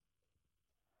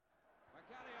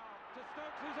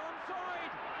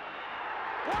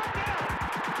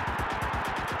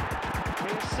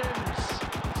Here's Sims.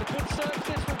 It's a good search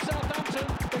this from Southampton.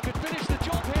 They could finish the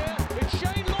job here. It's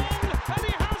Shane Long, and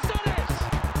he has done it!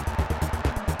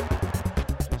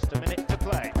 Just a minute to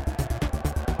play.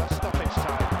 That's stoppage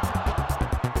time.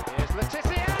 Here's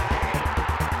Letizia!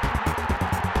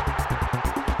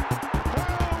 Who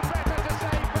better to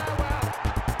say farewell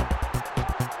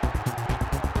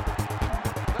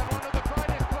than one of the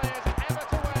finest players ever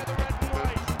to wear the red and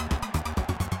white?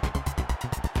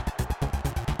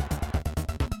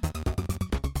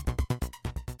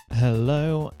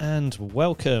 Hello and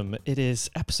welcome. It is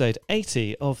episode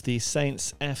 80 of the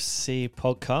Saints FC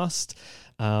podcast.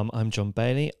 I'm John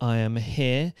Bailey. I am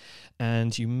here,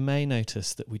 and you may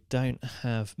notice that we don't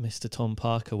have Mr. Tom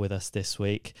Parker with us this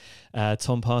week.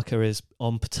 Tom Parker is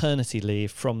on paternity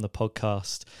leave from the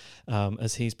podcast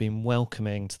as he's been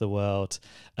welcoming to the world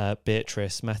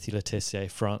Beatrice, Matthew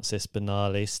Letizia, Francis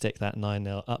Benali, stick that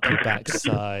 9-0 up your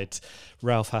backside.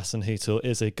 Ralph Hasenhüttl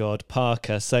is a god,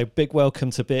 Parker. So big welcome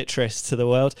to Beatrice to the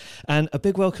world, and a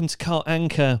big welcome to Carl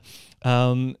Anker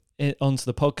onto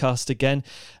the podcast again.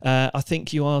 I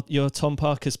think you're Tom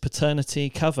Parker's paternity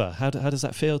cover. How does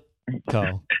that feel,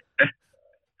 Carl?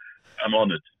 I'm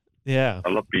honoured. Yeah. I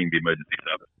love being the emergency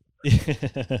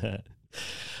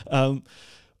service.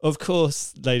 Of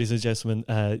course, ladies and gentlemen,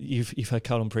 you've heard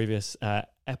Carl on previous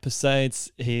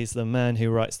episodes. He's the man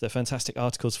who writes the fantastic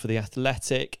articles for The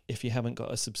Athletic. If you haven't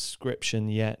got a subscription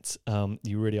yet,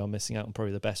 you really are missing out on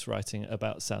probably the best writing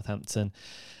about Southampton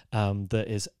that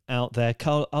is out there.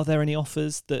 Carl, are there any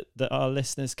offers that our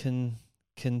listeners can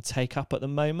take up at the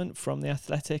moment from The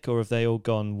Athletic, or have they all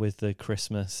gone with the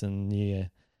Christmas and New Year?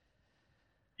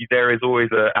 There is always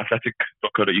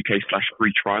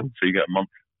athletic.co.uk/free trial, so you get a month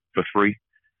for free,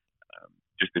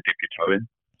 just to dip your toe in,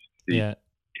 see if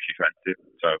you fancy it.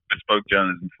 So bespoke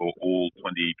journalism for all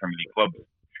 20 Premier League clubs in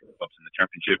the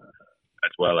Championship,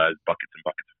 as well as buckets and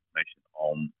buckets of information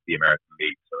on the American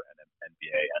League, so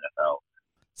NBA, NFL.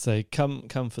 So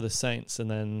come for the Saints and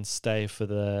then stay for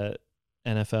the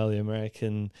NFL, the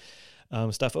American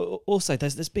stuff. Also,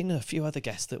 there's been a few other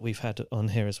guests that we've had on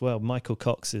here as well. Michael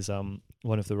Cox is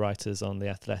one of the writers on The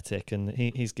Athletic, and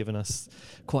he's given us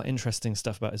quite interesting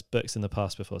stuff about his books in the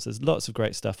past before. So there's lots of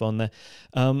great stuff on there.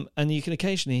 And you can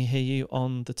occasionally hear you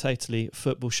on the Totally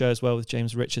Football Show as well with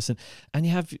James Richardson. And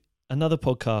you have another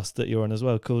podcast that you're on as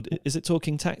well called, is it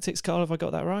Talking Tactics, Carl? Have I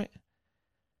got that right?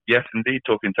 Yes, indeed.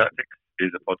 Talking Tactics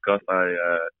is a podcast I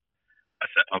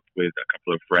set up with a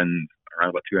couple of friends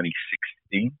around about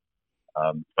 2016.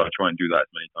 So I try and do that as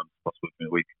many times as possible in a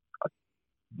week. I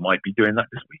might be doing that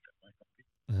this week.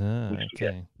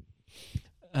 Okay.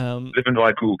 Living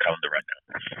by Google Calendar right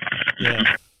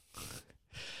now.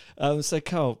 Yeah. So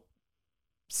Carl,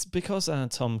 because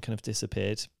Tom kind of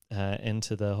disappeared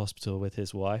into the hospital with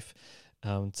his wife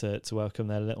to welcome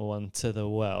their little one to the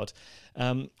world,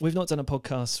 we've not done a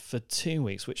podcast for 2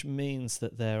 weeks, which means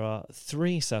that there are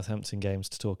 3 Southampton games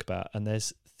to talk about, and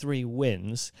there's 3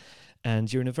 wins.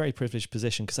 And you're in a very privileged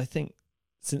position, because I think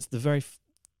since the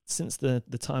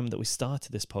time that we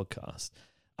started this podcast,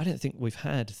 I don't think we've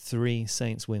had 3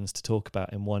 Saints wins to talk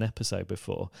about in one episode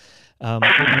before.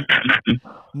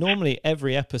 Normally,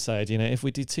 every episode, if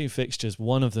we do 2 fixtures,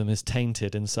 one of them is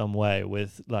tainted in some way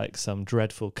with like some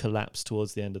dreadful collapse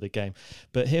towards the end of the game.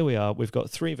 But here we are. We've got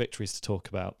 3 victories to talk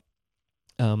about.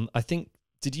 I think,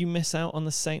 did you miss out on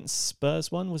the Saints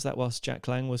Spurs one? Was that whilst Jack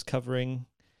Lang was covering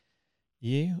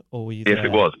you, or were you there? Yes,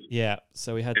 it was. Yeah,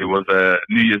 so we had... It was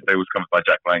New Year's Day was covered by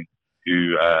Jack Lang,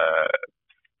 who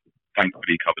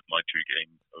thankfully covered my 2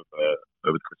 games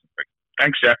over the Christmas break.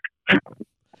 Thanks, Jack.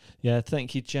 Yeah,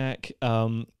 thank you, Jack,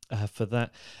 for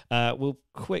that. We'll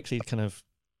quickly kind of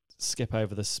skip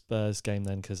over the Spurs game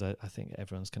then, because I think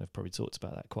everyone's kind of probably talked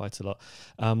about that quite a lot.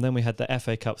 Then we had the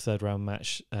FA Cup third round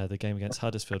match, the game against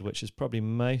Huddersfield, which is probably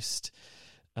most...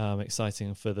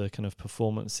 exciting for the kind of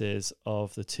performances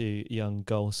of the 2 young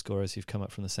goal scorers who've come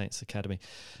up from the Saints Academy.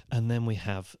 And then we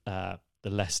have the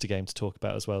Leicester game to talk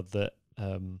about as well, that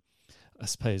I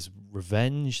suppose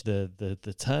revenge, the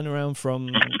turnaround from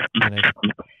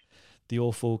the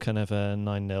awful kind of a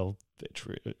 9-0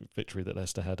 victory that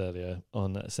Leicester had earlier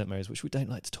on St Mary's, which we don't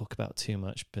like to talk about too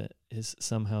much, but is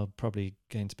somehow probably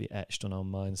going to be etched on our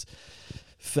minds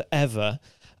forever.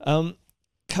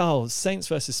 Carl, Saints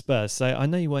versus Spurs. So I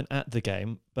know you weren't at the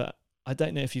game, but I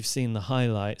don't know if you've seen the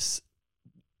highlights.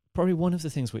 Probably one of the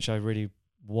things which I really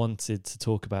wanted to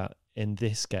talk about in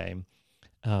this game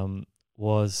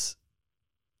was,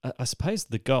 I suppose,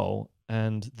 the goal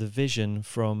and the vision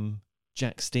from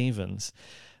Jack Stevens,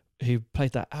 who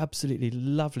played that absolutely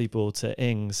lovely ball to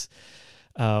Ings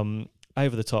over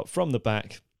the top from the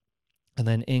back. And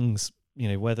then Ings,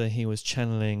 whether he was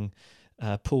channeling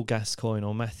Paul Gascoigne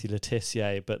or Matthew Le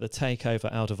Tissier, but the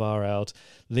takeover out of Alderweireld,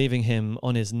 leaving him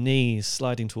on his knees,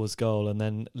 sliding towards goal, and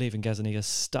then leaving Gazzaniga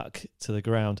stuck to the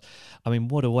ground. I mean,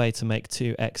 what a way to make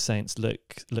two ex-Saints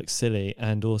look silly,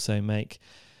 and also make,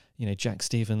 Jack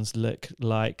Stephens look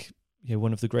like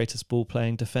one of the greatest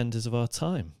ball-playing defenders of our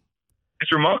time.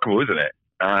 It's remarkable, isn't it?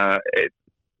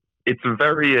 It's a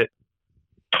very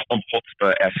Tottenham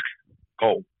Hotspur-esque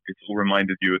goal. It's all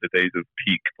reminded you of the days of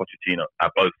peak Pochettino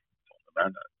at both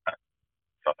Tottenham and at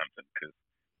Southampton, because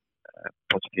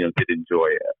Pochettino did enjoy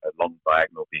a long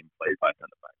diagonal being played by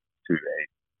centre-back to a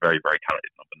very, very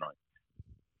talented number 9.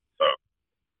 So,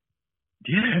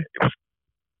 yeah,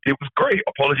 it was great.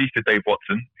 Apologies to Dave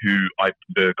Watson, the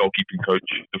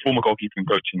former goalkeeping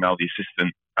coach and now the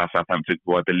assistant at Southampton,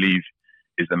 who I believe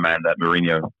is the man that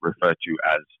Mourinho referred to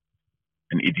as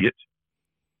an idiot.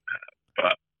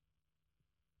 But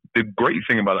the great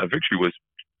thing about that victory was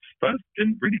Spurs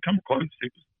didn't really come close.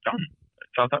 It was done.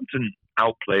 Southampton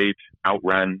outplayed,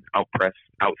 outran, outpressed,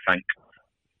 outthink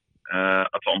a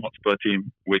Tottenham Hotspur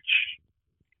team, which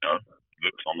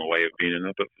looks on the way of being in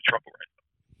a bit of trouble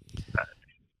right now.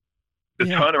 The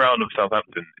turnaround of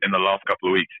Southampton in the last couple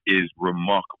of weeks is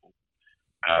remarkable,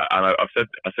 and I said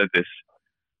this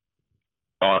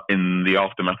in the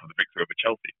aftermath of the victory over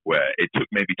Chelsea, where it took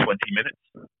maybe 20 minutes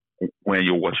when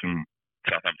you're watching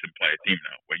Southampton play a team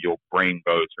now, where your brain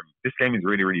goes from this game is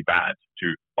really, really bad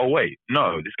to, oh wait,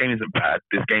 no, this game isn't bad,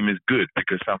 this game is good,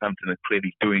 because Southampton are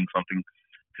clearly doing something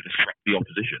to disrupt the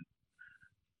opposition.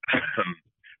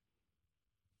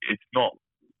 It's not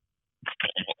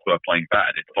Tottenham Hotspur playing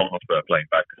bad, it's Tottenham Hotspur playing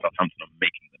bad because Southampton are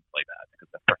making them play bad, because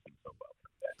they're pressing so well,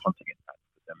 they're hunting in bad,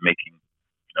 because they're making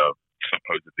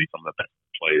supposedly some of the best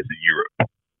players in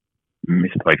Europe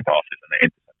misplaced passes, and they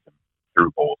intercept them through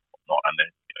balls and whatnot, and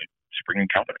they're springing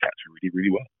counter-attacks really, really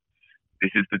well.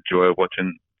 This is the joy of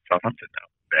watching Southampton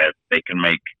now. They can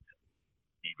make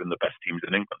even the best teams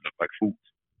in England look like fools.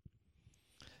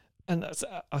 And that's,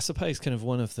 I suppose, kind of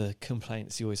one of the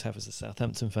complaints you always have as a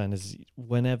Southampton fan is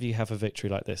whenever you have a victory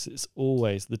like this,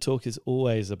 the talk is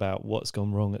always about what's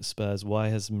gone wrong at Spurs. Why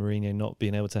has Mourinho not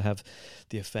been able to have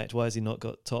the effect? Why has he not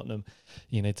got Tottenham,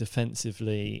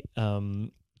 defensively,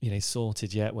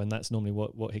 sorted yet? When that's normally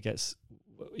what he gets,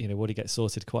 what he gets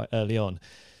sorted quite early on.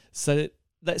 So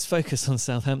let's focus on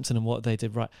Southampton and what they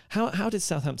did right. How did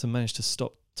Southampton manage to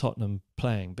stop Tottenham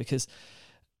playing? Because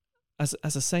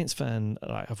as a Saints fan,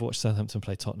 I've watched Southampton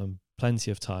play Tottenham plenty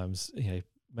of times,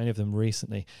 many of them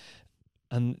recently.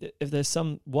 And if there's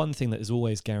one thing that is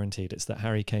always guaranteed, it's that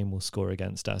Harry Kane will score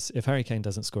against us. If Harry Kane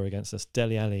doesn't score against us,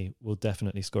 Dele Alli will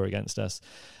definitely score against us.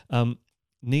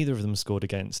 Neither of them scored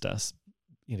against us,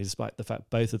 despite the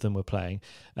fact both of them were playing.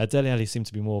 Dele Alli seemed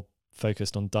to be more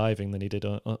focused on diving than he did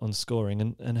on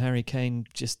scoring. And Harry Kane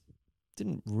just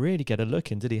didn't really get a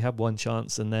look in, did he? Had one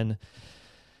chance and then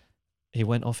he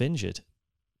went off injured.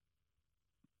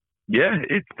 Yeah,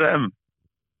 it's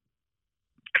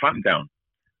clamped down.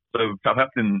 So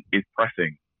Southampton is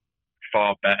pressing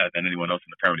far better than anyone else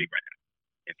in the Premier League right now.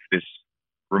 It's this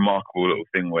remarkable little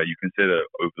thing where you consider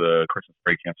over the Christmas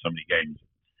break you have so many games.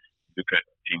 You look at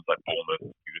teams like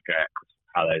Bournemouth, you look at Crystal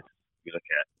Palace, you look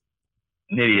at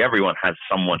nearly everyone has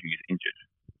someone who's injured,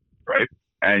 right?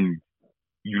 And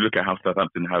you look at how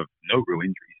Southampton have no real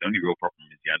injuries. The only real problem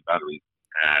is Jan Valery.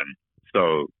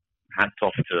 So hats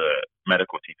off to the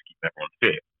medical team to keep everyone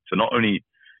fit. So not only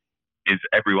is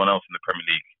everyone else in the Premier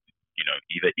League,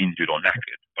 either injured or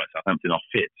knackered, but Southampton are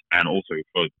fit, and also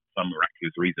for some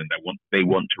miraculous reason they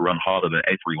want to run harder than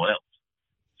everyone else.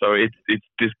 So it's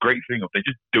this great thing of they're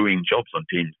just doing jobs on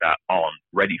teams that aren't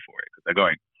ready for it, because they're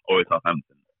going, oh, it's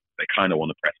Southampton. They kind of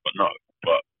want to press, but no.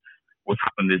 But what's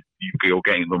happened is you're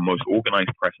getting the most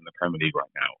organised press in the Premier League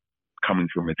right now,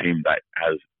 coming from a team that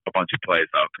has a bunch of players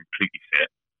that are completely fit,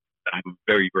 that have a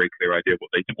very, very clear idea of what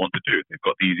they want to do. They've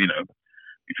got these,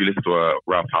 if you listen to a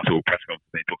Ralph Hassel press conference,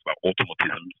 he talks about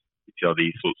automatisms, which are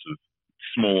these sorts of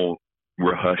small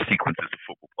rehearsed sequences of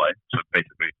football play. So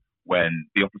basically, when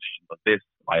the opposition does this,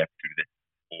 I have to do this.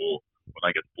 Or when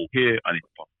I get the ball here, I need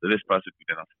to pass to this person, we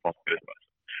then have to pass to this person.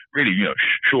 Really,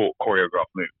 short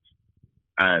choreographed moves.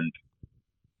 And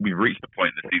we've reached the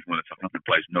point in the season where the Southampton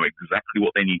players know exactly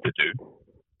what they need to do.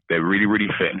 They're really, really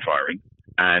fit and firing,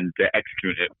 and they're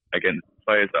executing it against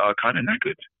players that are kind of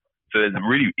knackered. So there's a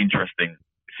really interesting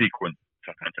sequence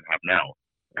Southampton have now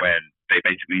when they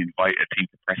basically invite a team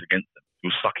to press against them.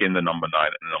 You'll suck in the number 9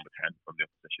 and the number 10 from the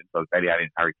opposition. So Dele Alli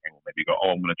and Harry Kane will maybe go,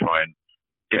 oh, I'm going to try and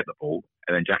get the ball.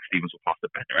 And then Jack Stephens will pass to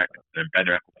Bednarek. And then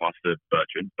Bednarek will pass to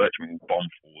Bertrand. Bertrand will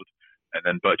bomb forward. and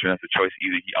then Bertrand has a choice: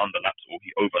 either he underlaps or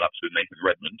he overlaps with Nathan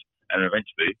Redmond, and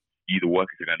eventually either work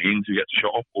is Danny Ings who gets a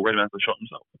shot off, or Redmond has a shot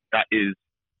himself.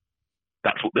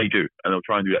 That's what they do, and they'll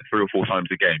try and do that 3 or 4 times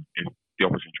a game if the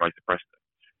opposition tries to press them.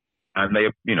 And they,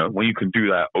 when you can do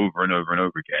that over and over and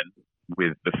over again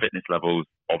with the fitness levels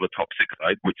of the top 6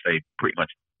 side, which they pretty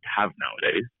much have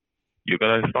nowadays, you're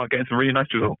going to start getting some really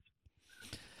nice results.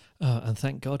 And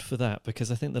thank God for that,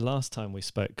 because I think the last time we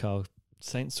spoke, Carl,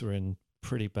 Saints were in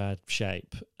pretty bad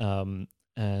shape.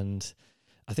 And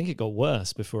I think it got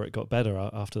worse before it got better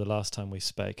after the last time we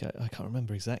spoke. I can't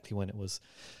remember exactly when it was,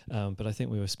 but I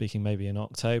think we were speaking maybe in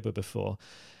October before.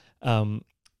 And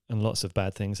lots of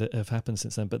bad things have happened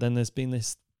since then. But then there's been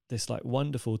this like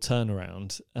wonderful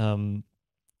turnaround.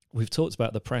 We've talked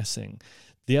about the pressing.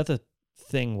 The other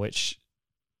thing which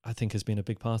I think has been a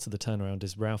big part of the turnaround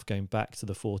is Ralph going back to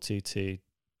the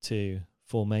 4-2-2-2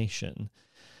 formation.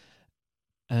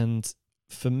 And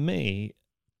for me,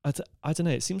 I don't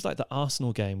know, it seems like the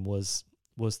Arsenal game was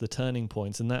the turning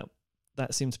point, and that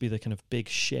seemed to be the kind of big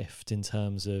shift in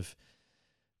terms of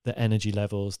the energy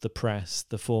levels, the press,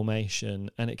 the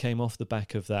formation, and it came off the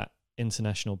back of that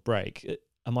international break.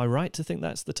 Am I right to think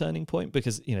that's the turning point?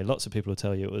 Because, lots of people will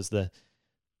tell you it was the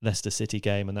Leicester City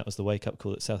game, and that was the wake-up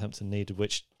call that Southampton needed,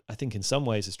 which I think in some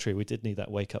ways is true. We did need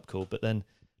that wake-up call, but then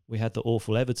we had the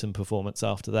awful Everton performance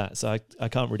after that, so I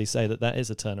can't really say that is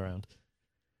a turnaround.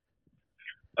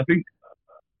 I think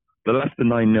the Leicester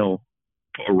 9-0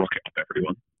 put a rocket up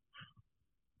everyone.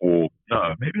 Or,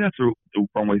 no, maybe that's the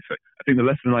wrong way to say it. I think the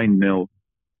Leicester 9-0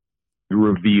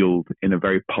 revealed in a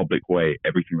very public way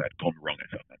everything that had gone wrong at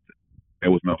Southampton.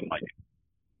 There was no hiding.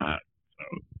 So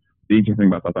the interesting thing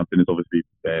about Southampton is obviously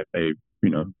they're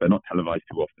not televised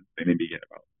too often. They maybe get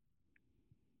about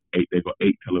 8. They've got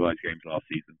 8 televised games last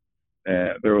season.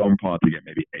 They're on par to get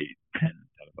maybe 8, 10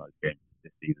 televised games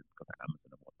this season because of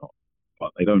Amazon and whatnot.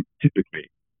 But they're not typically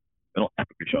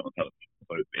shown on television.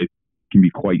 So it can be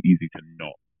quite easy to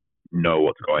not know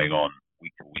what's going on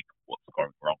week to week, what's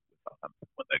going wrong with Southampton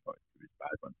when they're going through this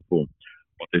bad run of form.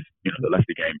 But this, the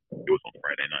Leicester game, it was on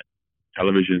Friday night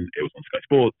television, it was on Sky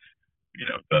Sports.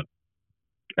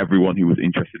 Everyone who was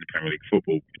interested in Premier League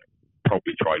football,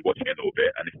 probably tried watching it a little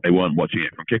bit, and if they weren't watching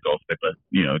it from kickoff, they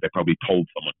probably told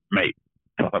someone, "Mate,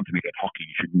 Southampton against hockey,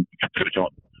 you should put it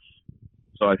on."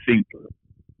 So I think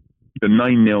the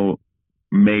 9-0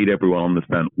 made everyone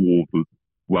understand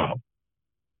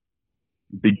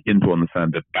begin to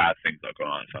understand the bad things that are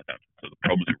going on in Southampton. So the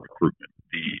problems with recruitment,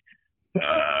 the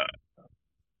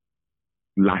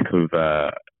lack of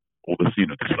or the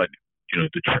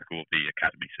the trickle of the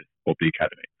academy,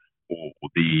 or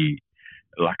the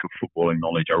lack of footballing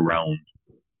knowledge around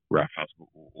Ralph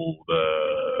Hasenhüttl, or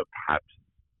the perhaps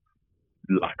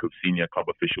lack of senior club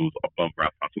officials above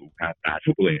Ralph Hasenhüttl who had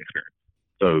footballing experience.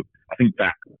 So I think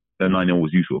that the 9-0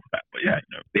 was useful for that. But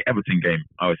the Everton game,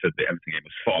 I always said the Everton game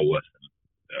was far worse than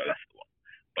the Leicester one.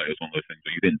 But it was one of those things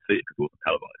where you didn't see it because it wasn't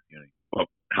televised. But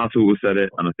Hasenhüttl said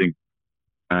it, and I think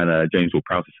James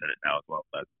Ward-Prowse said it now as well.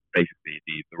 That basically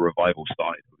the revival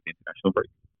started with the international break.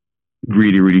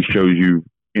 Really, really shows you,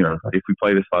 if we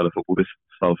play this style of football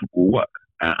will work.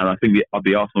 And I think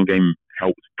the Arsenal game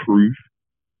helped prove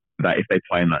that if they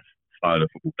play in that style of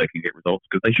football, they can get results,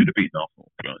 because they should have beaten Arsenal,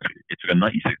 to be honest with you. It took a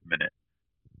 96th minute,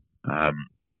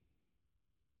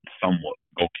 somewhat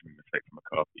goalkeeping mistake from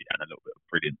McCarthy and a little bit of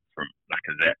brilliance from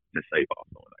Lacazette to save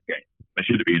Arsenal in that game. They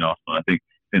should have beaten Arsenal. I think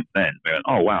since then, they went,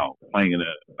 oh wow, playing in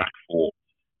a back four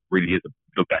really is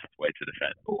the best way to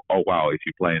defend. Or, oh wow, if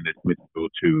you play in this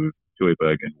midfield to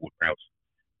Højbjerg and Ward-Prowse,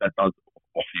 that does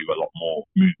offer you a lot more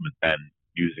movement than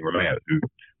using Romeo, who,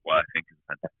 while I think is a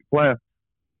fantastic player,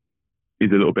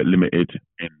 is a little bit limited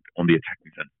on the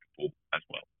attacking sense of the ball as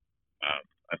well.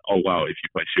 And oh wow, if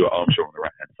you play Stuart Armstrong on the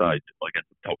right hand side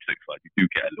against the top 6 side, you do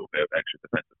get a little bit of extra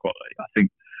defensive quality. I think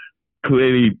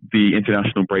clearly the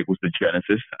international break was the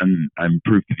genesis and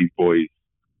proved to these boys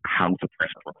how to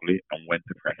press properly and when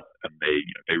to press, and they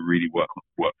really worked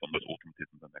on those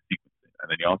automatisms and their sequencing.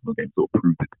 And then the Arsenal game sort of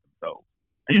proved it to themselves.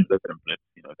 And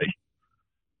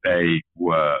they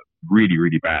were really,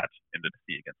 really bad in the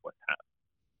defeat against West Ham.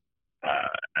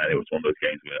 And it was one of those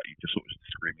games where you just sort of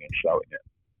screaming and shouting at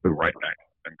the right back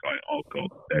and going, oh God,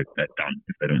 they're done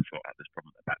if they don't sort out this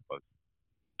problem at back post.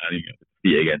 And the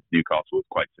defeat against Newcastle was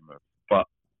quite similar. But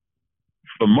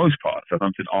for the most part,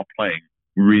 Southampton are playing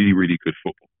really, really good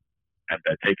football. And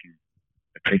they're taking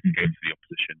games to the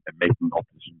opposition and making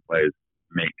opposition players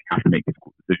have to make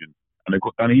difficult decisions. And they've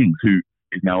got Danny Ings, who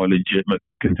is now a legitimate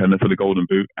contender for the Golden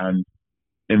Boot. And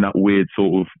in that weird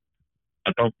sort of,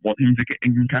 I don't want him to get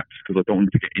England caps because I don't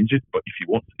want him to get injured. But if he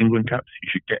wants England caps, you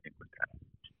should get England caps.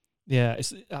 Yeah,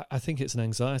 I think it's an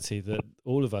anxiety that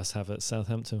all of us have at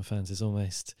Southampton fans. Is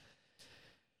almost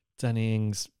Danny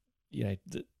Ings.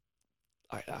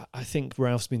 I think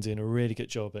Ralph's been doing a really good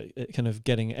job at kind of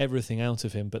getting everything out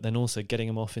of him, but then also getting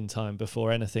him off in time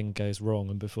before anything goes wrong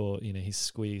and before he's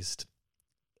squeezed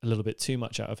a little bit too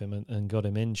much out of him and got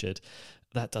him injured.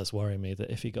 That does worry me that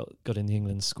if he got in the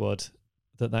England squad,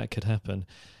 that could happen.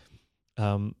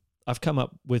 I've come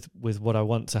up with what I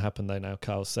want to happen though now,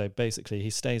 Carl. So basically he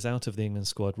stays out of the England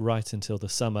squad right until the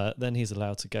summer. Then he's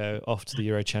allowed to go off to the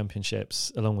Euro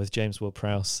Championships along with James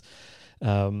Ward-Prowse.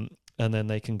 And then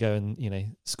they can go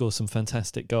and, score some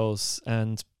fantastic goals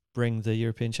and bring the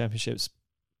European Championships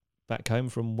back home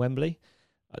from Wembley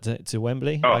to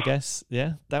Wembley, I guess.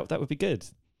 Yeah, that would be good.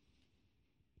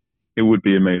 It would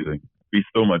be amazing. We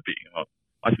still might be.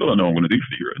 I still don't know what I'm going to do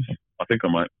for the Euros. I think I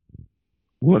might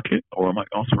work it, or I might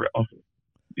ask for it off.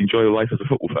 Enjoy life as a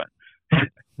football fan.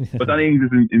 But Danny Ings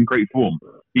is in great form.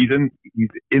 He's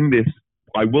in this.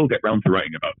 I will get round to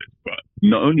writing about this, but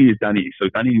not only is Danny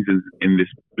Ings is in this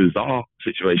bizarre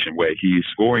situation where he is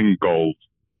scoring goals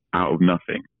out of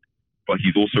nothing, but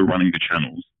he's also running the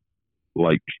channels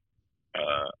like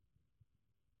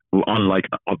unlike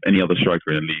any other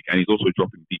striker in the league, and he's also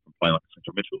dropping deep and playing like a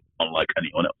central midfield, unlike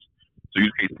anyone else. So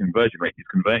his conversion rate, his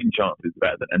converting chances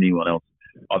better than anyone else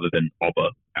other than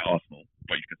Oba at Arsenal.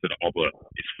 But you consider Oba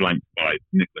is flanked by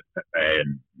Nicolas Pepe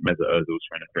and Mesut Ozil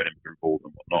trying to thread him through balls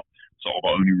and whatnot. So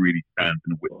Oba only really stands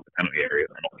in the width of the penalty area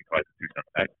and occupies the two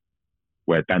centre backs,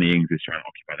 where Danny Ings is trying to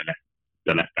occupy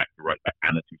the left back, the right back,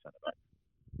 and the two centre backs.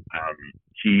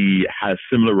 He has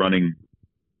similar running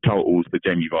totals to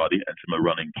Jamie Vardy and similar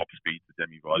running top speed to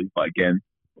Jamie Vardy. But again,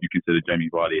 you consider Jamie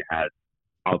Vardy has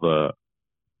other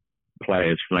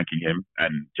players flanking him,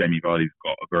 and Jamie Vardy's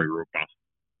got a very robust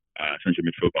central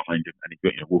midfield behind him, and he's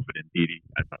got Wolford and Ndidi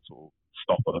as that sort of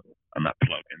stopper and that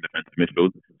plug in defensive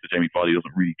midfield. So Jamie Vardy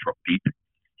doesn't really drop deep;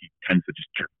 he tends to just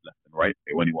drift left and right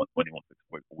when he wants to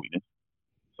exploit for weakness.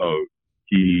 So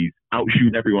he's out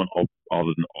shooting everyone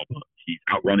other than Oba. He's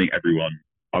outrunning everyone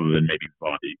other than maybe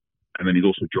Vardy, and then he's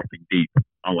also dropping deep,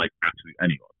 unlike absolutely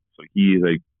anyone. So he's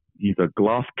a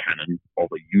glass cannon of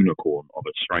a unicorn of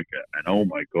a striker, and oh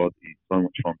my god, he's so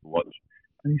much fun to watch,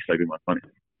 and he's saving my money.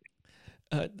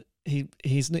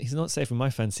 He's not safe in my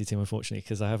fantasy team, unfortunately,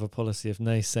 because I have a policy of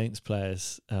no Saints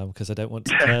players because I don't want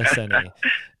to curse any,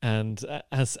 and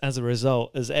as a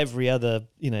result, as every other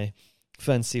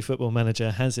fantasy football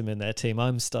manager has him in their team,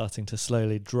 I'm starting to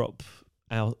slowly drop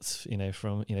out.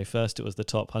 From first it was the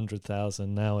top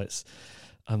 100,000, now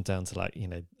I'm down to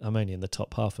I'm only in the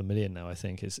top 500,000 now. I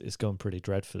think it's gone pretty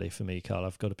dreadfully for me, Carl.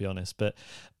 I've got to be honest, but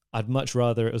I'd much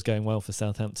rather it was going well for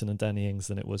Southampton and Danny Ings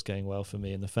than it was going well for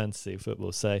me in the fantasy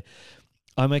football. So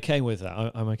I'm okay with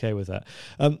that. I'm okay with that.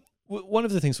 One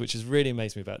of the things which has really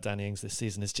amazed me about Danny Ings this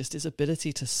season is just his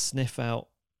ability to sniff out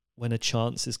when a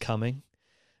chance is coming.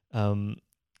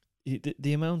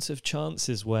 The amount of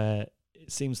chances where it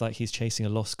seems like he's chasing a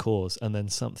lost cause and then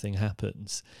something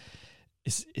happens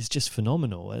is just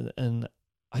phenomenal. And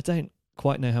I don't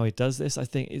quite know how he does this. I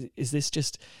think, is this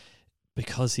just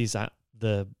because he's at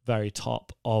the very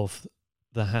top of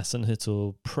the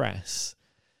Hasenhüttl press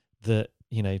that,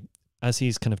 as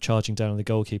he's kind of charging down on the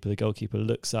goalkeeper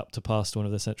looks up to pass to one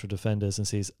of the central defenders and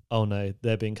sees, oh no,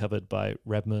 they're being covered by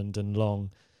Redmond and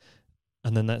Long.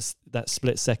 And then that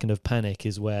split second of panic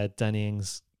is where Danny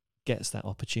Ings gets that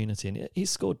opportunity. And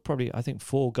he's scored probably, I think,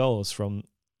 4 goals from,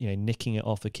 nicking it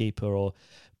off a keeper or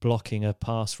blocking a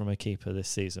pass from a keeper this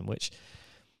season, which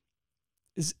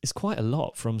is quite a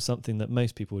lot from something that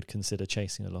most people would consider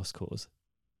chasing a lost cause.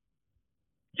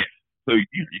 Yes. So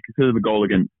you consider the goal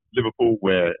against Liverpool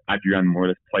where Adrian more or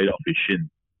less played off his shin.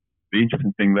 The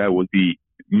interesting thing there was that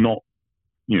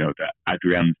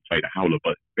Adrian played a howler,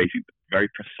 but basically the very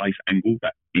precise angle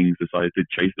that Ings decided to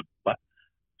chase the ball.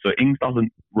 So Ings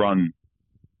doesn't run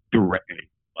directly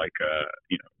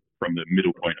from the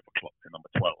middle point of a clock to number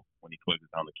 12 when he closes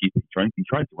down the keeper. He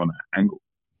tries to run at an angle.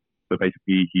 So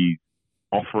basically he's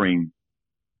offering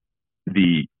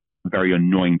the very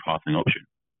annoying passing option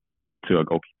to a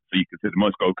goalkeeper. So you consider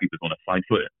most goalkeepers want to side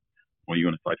foot it, or you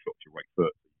want to side foot your right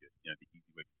foot. The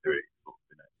easy way to do it is sort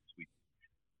of sweet.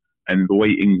 And the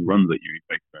way Ings runs at you, he's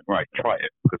basically going, right, try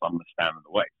it, because I'm going to stand in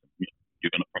the way. So,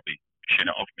 you're going to probably shin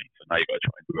it off me. So now you've got to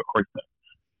try and do a Cruyff turn.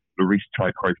 Lloris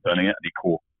tried Cruyff turning it, and he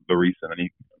caught Lloris, and then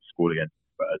he scored against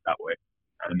Spurs that way.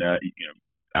 And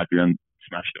Adrian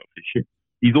smashed it off his shin.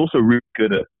 He's also really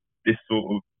good at this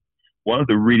sort of, one of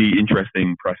the really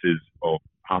interesting presses of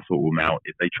Hasenhüttl now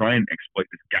is they try and exploit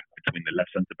this gap between the left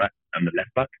centre back and the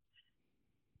left back.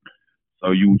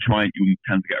 So you tend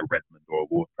to get a Redmond or a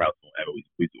Ward-Prowse or whatever,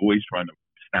 who's always trying to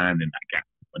stand in that gap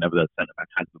whenever the centre back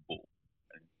has the ball,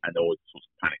 and always sorts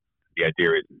of panic. The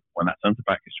idea is when that centre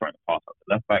back is trying to pass out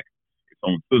the left back, if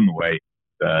someone stood in the way,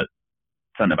 the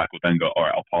centre back will then go, all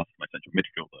right, I'll pass to my central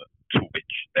midfielder, to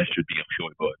which there should be a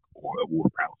Højbjerg or a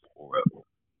Ward-Prowse or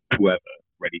whoever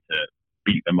ready to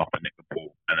beat them up and nick the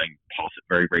ball, and then pass it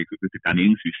very, very quickly to Danny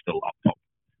Ings, who's still up top.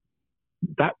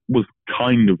 That was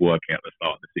kind of working at the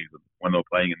start of the season when they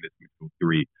were playing in this midfield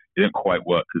three. It didn't quite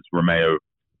work because Romeo,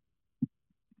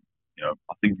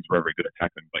 I think he's very, very good at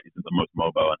tackling, but isn't the most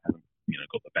mobile and hasn't,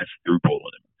 got the best through ball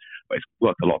on him. But it's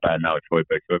worked a lot better now with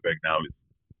Højbjerg. Højbjerg now is,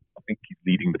 I think he's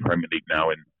leading the Premier League now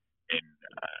in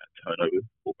turnovers,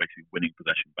 or basically winning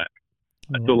possession back.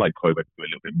 I still like Højbjerg to do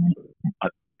a little bit more. I'd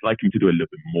like him to do a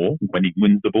little bit more when he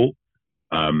wins the ball.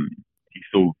 He's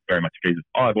still very much a case of,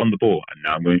 I've won the ball, and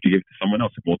now I'm going to give it to someone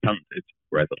else more talented.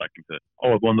 Whereas I'd like him to,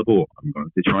 I've won the ball, I'm going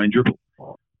to try and dribble.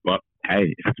 But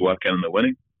hey, if it's working and they're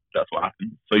winning, that's what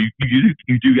happens. So you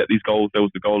do get these goals. There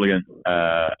was the goal against,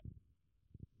 I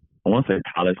want to say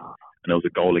Palace, and there was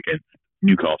a goal against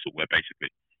Newcastle where basically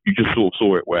you just sort of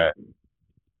saw it where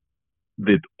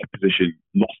the opposition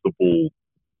lost the ball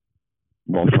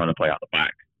while trying to play out the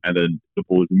back, and then the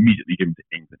ball is immediately given to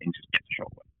Ings, and Ings just gets a shot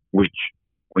away. Which,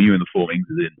 when you're in the form Ings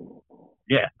is in,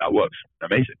 that works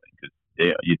amazingly because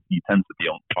you tend to be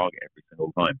on target every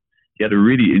single time. He had a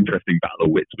really interesting battle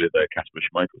of wits with Kasper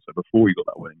Schmeichel. So before he got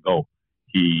that winning goal,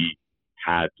 he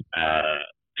had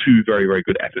two very, very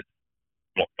good efforts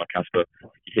blocked by Kasper.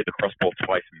 He hit the crossbar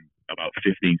twice in about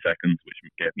 15 seconds, which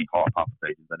gave me heart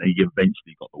palpitations, and then he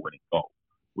eventually got the winning goal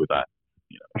with that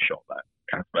shot that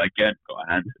Kasper again got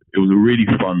a hand. It was a really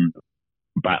fun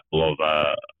battle of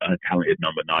a talented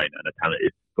number 9 and a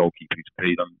talented goalkeeper who's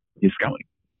paid on his scouting.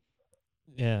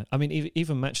 Yeah, I mean,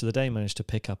 even Match of the Day managed to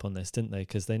pick up on this, didn't they?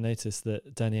 Because they noticed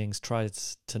that Danny Ings tried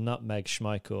to nutmeg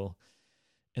Schmeichel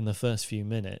in the first few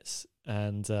minutes,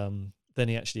 and then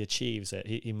he actually achieves it.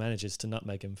 He manages to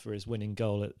nutmeg him for his winning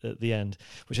goal at the end,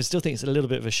 which I still think is a little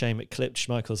bit of a shame. It clipped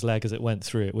Schmeichel's leg as it went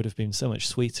through. It would have been so much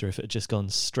sweeter if it had just gone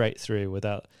straight through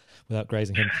without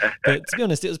grazing him. But to be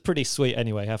honest, it was pretty sweet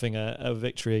anyway, having a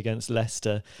victory against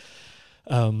Leicester,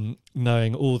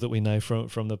 knowing all that we know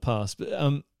from the past.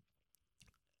 But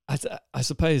I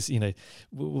suppose,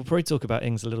 we'll probably talk about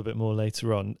Ings a little bit more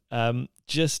later on.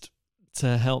 Just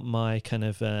to help my kind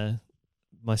of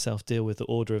myself deal with the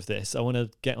order of this, I want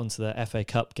to get onto the FA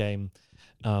Cup game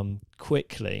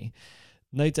quickly.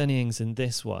 No Danny Ings in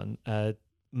this one.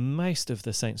 Most of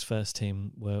the Saints first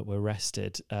team were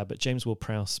rested, but James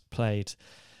Ward-Prowse played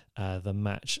the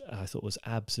match. I thought was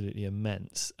absolutely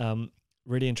immense.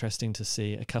 Really interesting to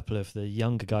see a couple of the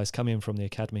younger guys coming in from the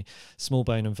academy,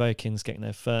 Smallbone and Vokins, getting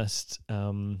their first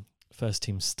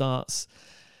team starts,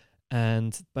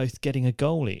 and both getting a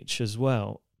goal each as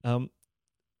well.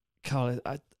 Carl,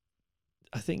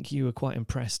 I think you were quite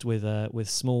impressed with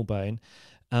Smallbone,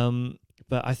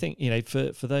 but I think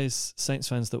for those Saints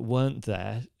fans that weren't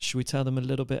there, should we tell them a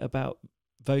little bit about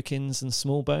Vokins and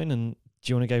Smallbone? And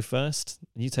do you want to go first?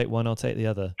 You take one, I'll take the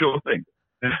other. Sure thing.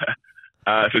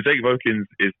 So Jake Vokins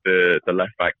is the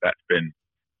left back that's been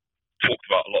talked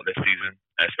about a lot this season,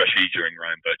 especially during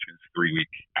Ryan Bertrand's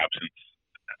 3-week absence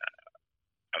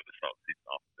at the start of the season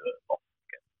after the loss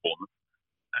against Bournemouth.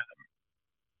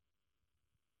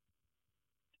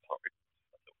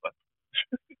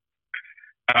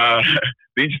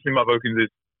 The interesting thing about Vokins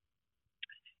is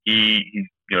he's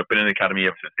been in the academy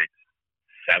ever since age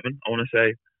 7, I want to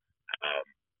say.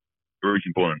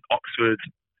 Originally born in Oxford,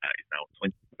 he's now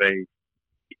 20.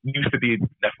 He used to be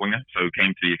left winger, so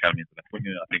came to the academy as a left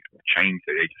winger. I think changed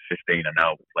at the age of 15 and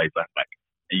now plays left back.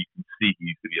 And you can see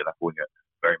he used to be a left winger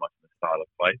very much in the style of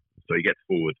play. So he gets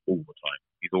forward all the time.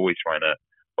 He's always trying to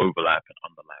overlap and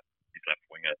underlap his left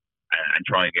winger and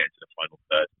try and get into the final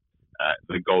third.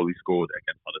 The goal he scored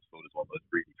against Huddersfield is one of those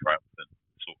really triumphant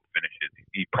sort of finishes.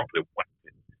 He properly whacked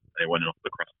it and it went off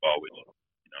the crossbar, which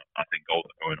I think goals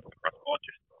that go in off the crossbar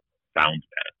just sounds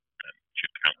better and should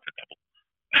count for double.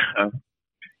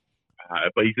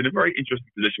 But he's in a very interesting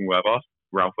position where I've asked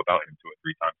Ralph about him 2 or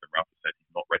 3 times, and Ralph has said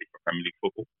he's not ready for Premier League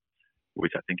football,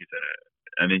 which I think is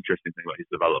an interesting thing about his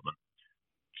development.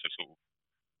 So sort of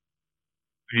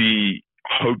the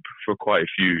hope for quite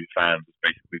a few fans is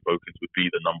basically Vokins would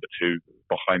be the number 2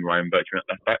 behind Ryan Bertrand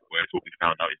at left back, whereas what we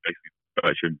found out is basically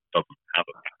Bertrand doesn't have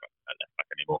a backup at left back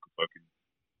anymore because Vokins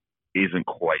isn't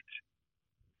quite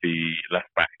the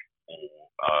left back or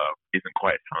isn't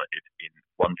quite as talented in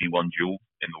 1v1 duels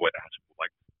in the way that Hassel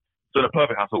likes. So in a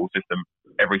perfect Hassel system,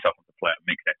 every substantive player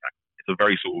makes their attack. It's a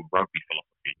very sort of rugby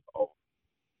philosophy of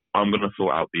I'm going to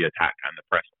sort out the attack and the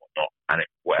press and whatnot, and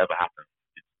whatever happens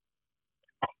is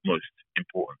of utmost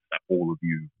important that all of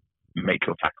you make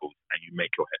your tackles and you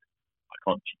make your head. I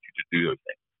can't teach you to do those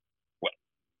things. Well,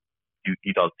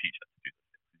 he does teach us to do those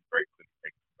things. He's very clearly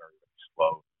taking a very, very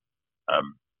slow,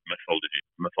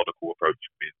 methodical approach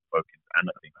with Wilkins, and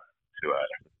I think to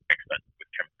an extent with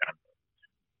Kevin Danso.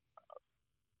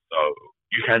 So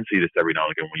you can see this every now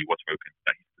and again when you watch Wilkins,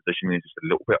 that his positioning is just a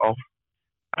little bit off,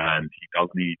 and he does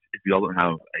need, if he doesn't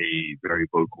have a very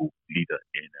vocal leader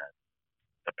in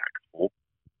the back four.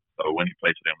 So when he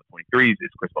plays for the under 23s,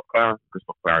 it's Christophe Clara.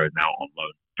 Christophe Clara is now on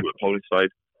loan to a Polish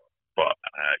side, but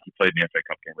he played in the FA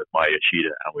Cup game with Maya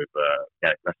Yoshida and with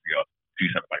Yannick Vestergaard, two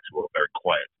centre backs who were very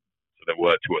quiet. So there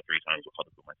were 2 or 3 times where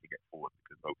Huddersfield managed to get forward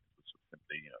because Wilkins was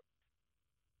simply,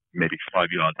 maybe 5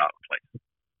 yards out of place.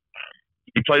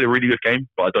 He played a really good game,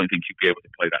 but I don't think he'd be able to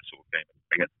play that sort of game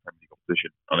against the Premier League opposition.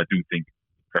 And I do think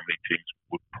Premier League teams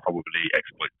would probably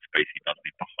exploit the space he does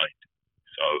leave behind.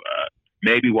 So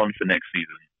maybe one for next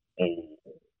season, or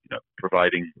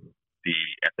providing the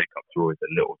FA Cup draw is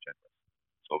a little generous.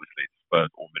 So obviously it's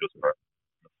Spurs or Middlesbrough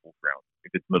in the 4th round.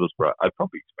 If it's Middlesbrough, I'd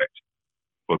probably expect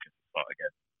Wilkins to start again,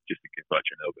 just to give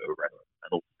Bertrand a little bit of a rest.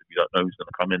 And also, if you don't know who's going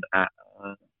to come in at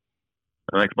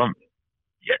the next month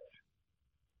yet,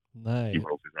 no, he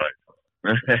rolls his eyes.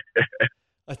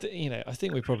 I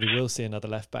think we probably will see another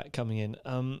left back coming in.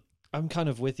 I'm kind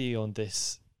of with you on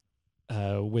this.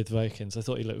 With Wilkins, I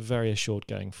thought he looked very assured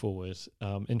going forward.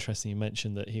 Interesting, you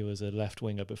mentioned that he was a left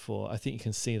winger before. I think you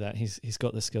can see that he's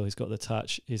got the skill, he's got the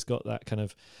touch, he's got that kind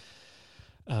of.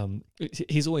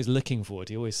 He's always looking forward.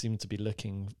 He always seems to be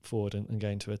looking forward and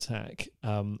going to attack.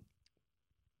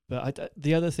 But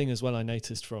the other thing as well I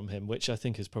noticed from him, which I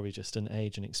think is probably just an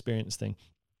age and experience thing,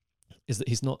 is that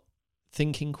he's not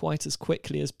thinking quite as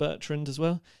quickly as Bertrand as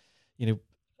well.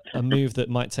 A move that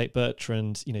might take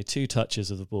Bertrand, 2 touches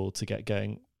of the ball to get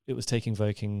going, it was taking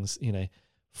Wilkins,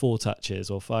 4 touches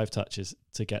or 5 touches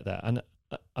to get there. And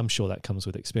I'm sure that comes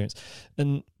with experience.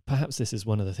 And perhaps this is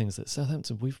one of the things that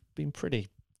Southampton, we've been pretty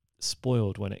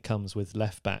spoiled when it comes with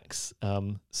left backs.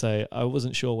 So I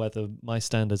wasn't sure whether my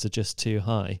standards are just too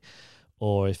high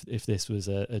or if this was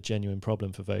a genuine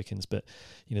problem for Wilkins. But,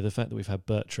 the fact that we've had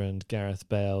Bertrand, Gareth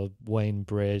Bale, Wayne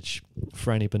Bridge,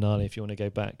 Franny Benali, if you want to go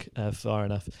back far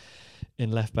enough,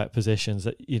 in left-back positions,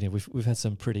 that we've had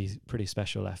some pretty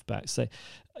special left-backs. So,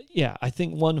 yeah, I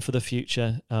think one for the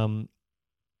future, and,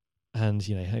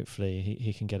 hopefully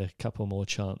he can get a couple more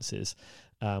chances.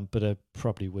 But I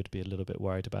probably would be a little bit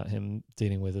worried about him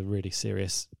dealing with a really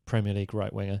serious Premier League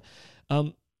right winger.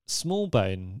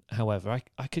 Smallbone, however,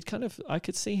 I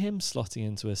could see him slotting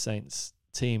into a Saints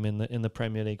team in the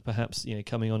Premier League, perhaps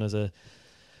coming on as a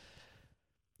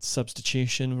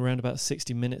substitution around about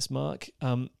 60 minutes mark.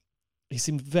 He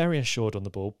seemed very assured on the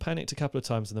ball, panicked a couple of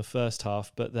times in the first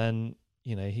half, but then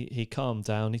he calmed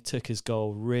down. He took his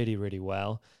goal really, really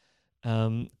well,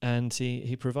 and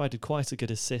he provided quite a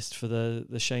good assist for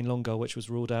the Shane Long goal, which was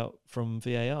ruled out from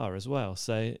VAR as well.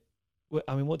 So,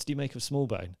 I mean, what did you make of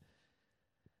Smallbone?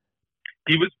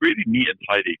 He was really neat and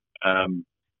tidy.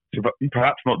 So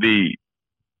perhaps not the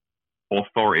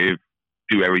authoritative,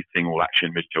 do everything all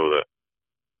action midfielder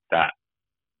that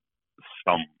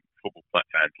some football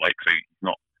fans like. So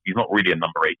he's not really a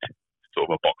number 8, sort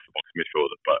of a box to box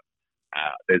midfielder. But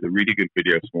there's a really good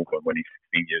video of Smallbone when he's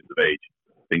 16 years of age.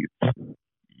 I think it's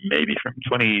maybe from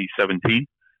 2017,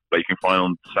 but you can find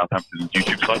on Southampton's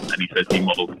YouTube site. And he says he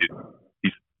models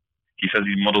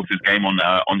his game on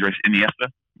Andres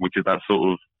Iniesta, which is that sort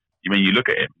of. You look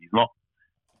at him.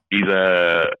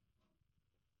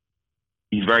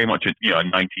 He's very much a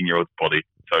 19-year-old's body.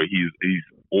 So he's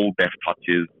all deft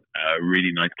touches,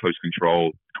 really nice close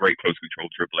control, great close control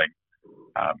dribbling,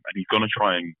 and he's going to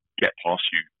try and get past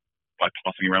you by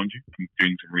passing around you and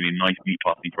doing some really nice neat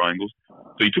passing triangles.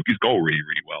 So he took his goal really,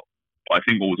 really well. But I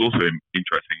think what was also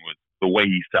interesting was the way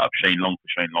he set up Shane Long for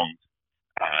Shane Long's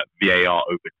VAR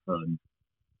overturned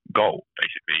goal.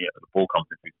 Basically, the ball comes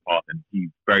into his path, and he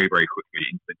very, very quickly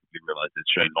instinctively realizes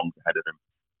Shane Long's ahead of him,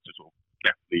 so sort of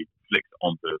deftly flicks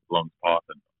onto Long's path,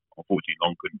 and unfortunately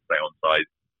Long couldn't stay on side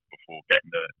before getting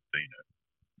the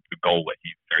goal that he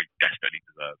very desperately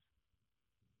deserves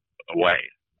away.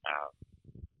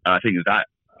 And I think that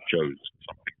shows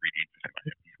something really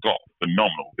interesting. He's got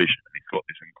phenomenal vision, and he's got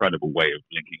this incredible way of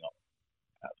linking up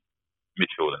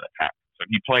midfield and attack. So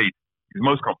he's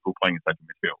most comfortable playing in central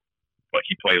midfield, but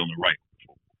he played on the right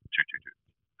for 2-2-2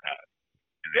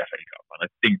 in the FA Cup. And I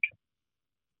think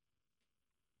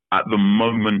at the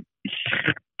moment,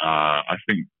 I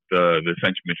think the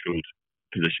central midfield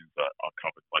positions are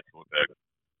covered by Torberg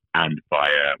and by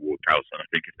Ward-Prowse. And I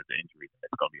think if there's an injury, then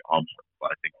it's going to be Armstrong.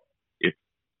 But I think if,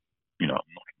 I'm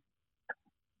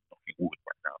knocking wood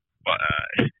right now, But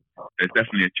there's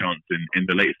definitely a chance in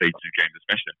the later stages of games,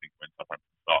 especially I think when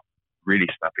Southampton start really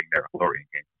snapping their authority in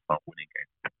games, start winning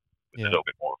games with a little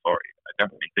bit more authority. I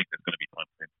definitely think there's going to be time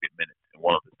for him to get minutes in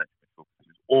one of the central midfield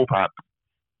positions, or perhaps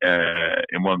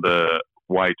in one of the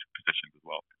wide positions as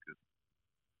well. Because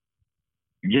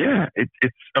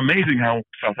it's amazing how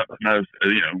Southampton has,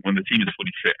 when the team is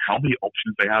fully fit, how many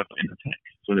options they have in attack.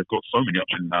 So they've got so many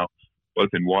options now, both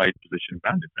in wide positions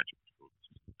and in central midfield.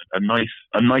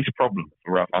 A nice problem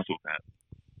for Ralph Hassel to have.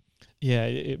 Yeah,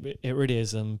 it really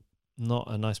is.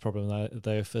 Not a nice problem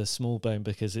though for Smallbone,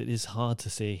 because it is hard to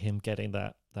see him getting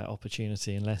that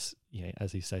opportunity unless,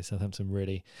 as you say, Southampton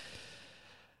really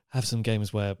have some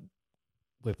games where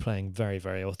we're playing very,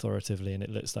 very authoritatively and it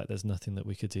looks like there's nothing that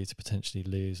we could do to potentially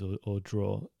lose or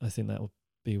draw. I think that will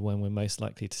be when we're most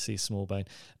likely to see Smallbone.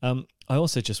 I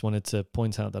also just wanted to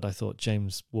point out that I thought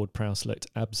James Ward-Prowse looked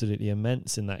absolutely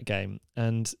immense in that game,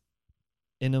 and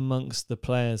in amongst the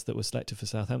players that were selected for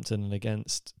Southampton and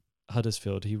against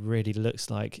Huddersfield, he really looks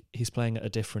like he's playing at a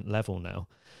different level now.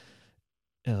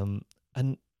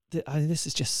 This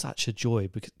is just such a joy,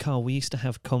 because Carl, we used to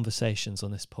have conversations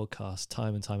on this podcast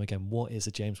time and time again. What is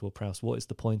a James Ward-Prowse? What is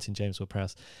the point in James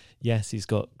Ward-Prowse? Yes, he's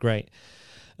got great,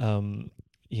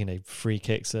 free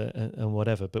kicks and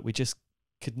whatever, but we just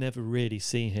could never really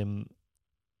see him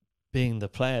being the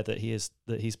player that he's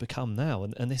become now.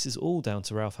 And this is all down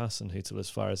to Ralph Hasenhüttl as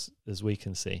far as we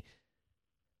can see.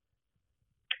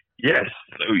 Yes,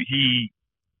 so he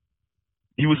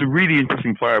was a really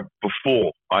interesting player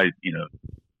before the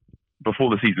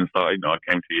season started. I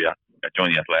came to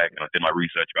join the Athletic and I did my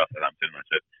research about Southampton, and I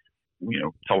said,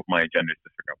 top of my agenda is to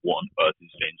figure out what on earth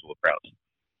is James Ward-Prowse.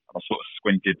 And I sort of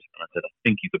squinted and I said, I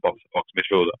think he's a box-to-box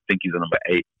midfielder. I think he's a number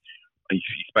 8.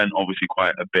 He spent obviously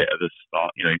quite a bit of the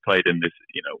start. He played in this,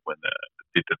 when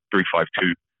did the 3-5-2.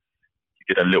 He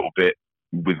did a little bit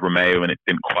with Romeo and it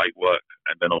didn't quite work.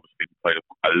 And then obviously he played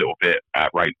a little bit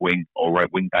at right wing or right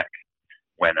wing back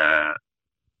when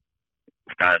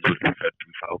Stan was referred to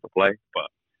fail to play.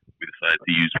 But we decided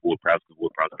to use Ward-Prowse because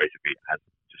Ward-Prowse basically has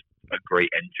just a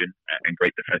great engine and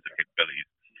great defensive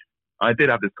capabilities. I did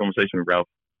have this conversation with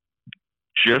Ralph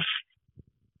just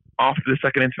after the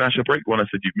second international break when I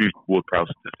said, you've moved Ward-Prowse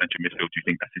to central midfield. Do you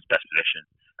think that's his best position?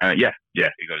 Yeah.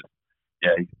 He goes,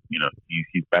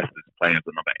 he's best as playing as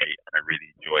a number 8, and I really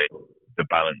enjoy the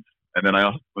balance. And then I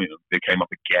asked, they came up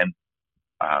again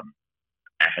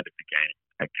ahead of the game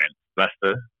against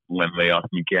Leicester when they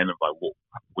asked me again about what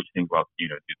do you think about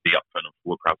the upturn of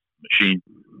Ward-Prowse's machine.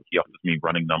 He offers me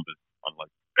running numbers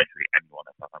unlike basically anyone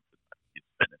at Southampton. His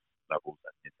fitness levels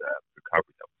and his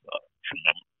recovery levels are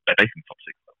phenomenal. They're basically top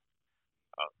 6 levels.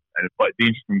 But the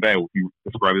interesting there, he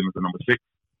described him as a number 6,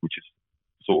 which is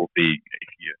sort of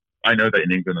I know that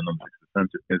in England a number 6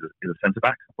 is a centre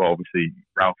back, but obviously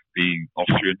Ralph being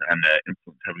Austrian and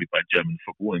influenced heavily by German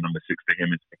football, and number 6 to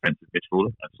him is a defensive midfielder,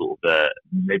 and sort of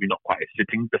maybe not quite a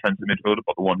sitting defensive midfielder,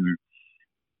 but the one who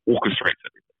orchestrates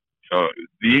everything. So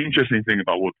the interesting thing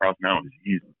about Ward-Prowse now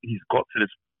is he's got to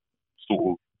this sort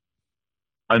of,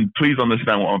 and please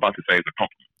understand what I'm about to say is a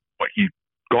compliment, but he's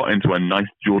got into a nice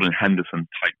Jordan Henderson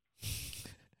type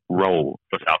role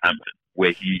for Southampton,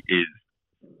 where he is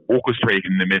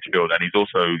orchestrating the midfield, and he's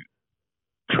also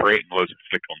creating loads of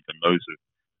flick-ons and loads of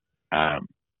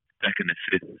second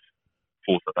assists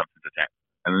for Southampton's attack.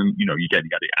 And then, you get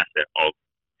the asset of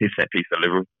his set-piece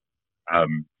delivery.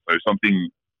 So something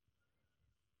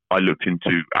I looked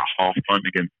into at half-time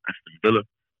against Aston Villa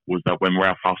was that when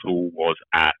Ralph Hassel was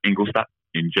at Ingolstadt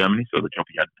in Germany, so the job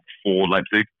he had before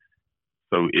Leipzig,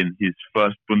 so in his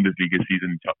first Bundesliga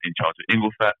season in charge of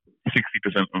Ingolstadt,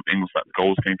 60% of Ingolstadt's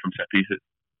goals came from set pieces.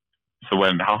 So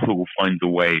when Hassel finds a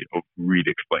way of really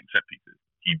exploiting set pieces,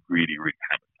 he really, really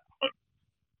hammers that home.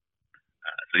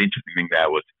 So the interesting thing there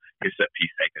was his set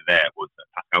piece taker there was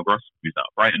Pascal Gross, who's out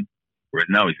of Brighton, whereas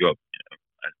now he's got,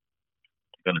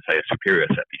 I'm going to say, a superior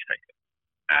set piece taker.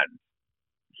 And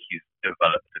he's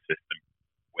developed a system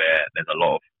where there's a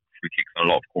lot of free kicks and a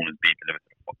lot of corners being delivered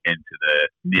into the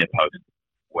near post,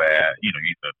 where you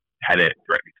either head it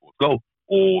directly towards goal,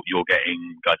 or you're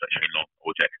getting guys like Shane Long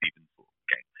or Jack Stevens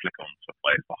getting flick-ons for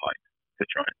players behind to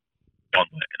try and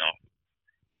bundle it in afterwards.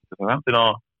 So Southampton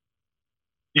are,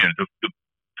 the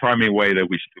primary way they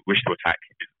wish to attack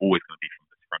is always going to be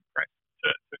from this front press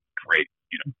to create,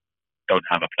 don't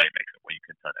have a playmaker where you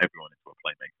can turn everyone into a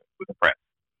playmaker with a press.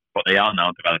 But they are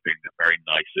now developing this very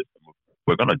nice system of,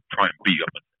 we're going to try and beat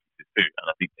up on this too, and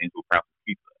I think James Ward-Prowse will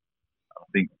keep that. I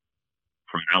think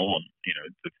from now on,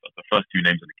 the first 2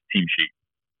 names on the team sheet,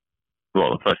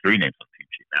 well, the first 3 names on the team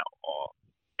sheet now are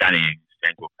Danny Ings,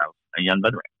 James Ward-Prowse, and Jan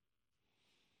Bednarek.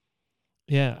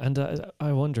 Yeah, and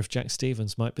I wonder if Jack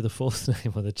Stevens might be the fourth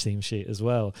name on the team sheet as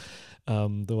well,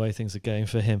 the way things are going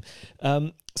for him.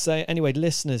 So anyway,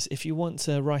 listeners, if you want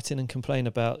to write in and complain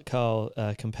about Carl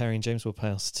comparing James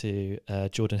Ward-Prowse to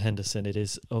Jordan Henderson, it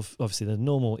is obviously the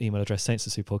normal email address,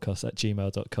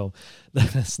 saintsandsoupodcast@gmail.com.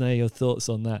 Let us know your thoughts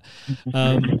on that.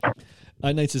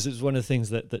 I noticed it was one of the things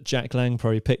that Jack Lang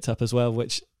probably picked up as well,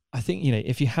 which I think,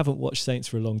 if you haven't watched Saints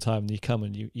for a long time and you come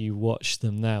and you watch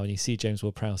them now and you see James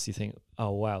Ward-Prowse, you think,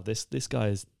 oh, wow, this guy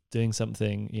is doing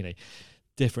something,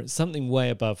 different, something way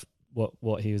above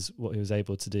what he was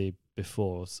able to do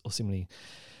before, or seemingly,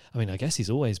 I guess he's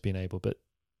always been able, but,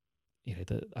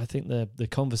 I think the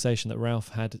conversation that Ralph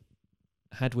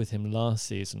had with him last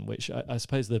season, which I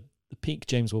suppose the peak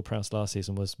James Ward-Prowse last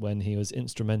season was when he was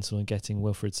instrumental in getting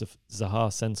Wilfried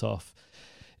Zaha sent off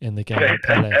in the game at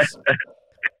Palace.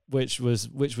 Which was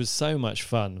so much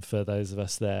fun for those of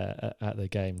us there at the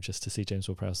game, just to see James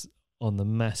Ward-Prowse on the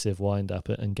massive wind-up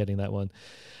and getting that one.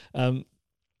 And,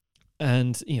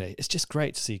 it's just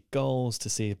great to see goals, to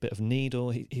see a bit of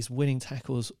needle. He's winning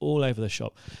tackles all over the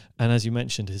shop. And as you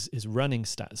mentioned, his running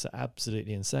stats are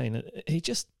absolutely insane. He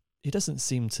doesn't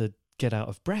seem to get out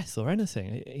of breath or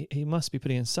anything. He must be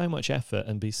putting in so much effort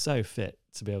and be so fit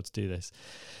to be able to do this.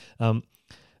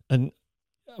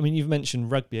 You've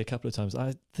mentioned rugby a couple of times.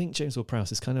 I think James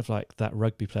Ward-Prowse is kind of like that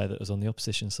rugby player that was on the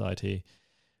opposition side who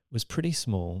was pretty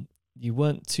small. You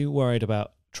weren't too worried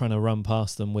about trying to run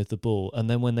past them with the ball. And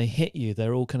then when they hit you,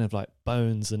 they're all kind of like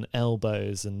bones and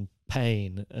elbows and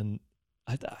pain. And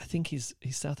I think he's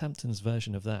Southampton's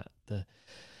version of that. The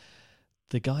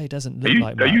guy doesn't look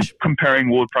like much. Are you comparing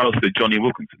Ward-Prowse to Johnny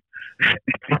Wilkinson?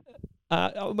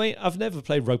 I've never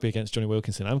played rugby against Johnny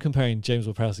Wilkinson. I'm comparing James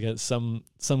Ward-Prowse against some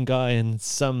guy in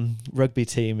some rugby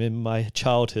team in my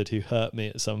childhood who hurt me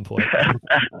at some point.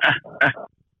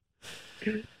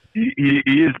 He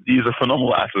is a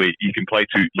phenomenal athlete. You can play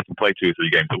 2 or 3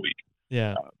 games a week.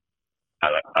 Yeah.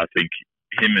 I think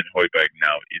him and Højbjerg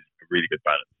now is a really good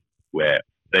balance where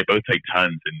they both take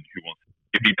turns in who wants.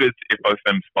 It'd be good if both of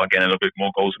them start getting a little bit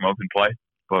more goals from open play.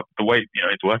 But the way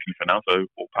it's working for now, so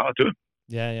all power to him.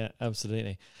 Yeah,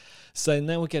 absolutely. So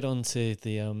now we'll get on to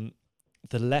the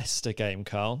Leicester game,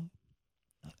 Carl.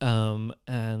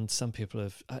 And some people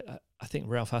have, I think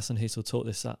Ralph Hasenhüttl taught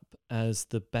this up as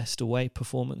the best away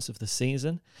performance of the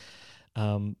season.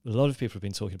 A lot of people have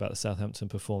been talking about the Southampton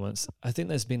performance. I think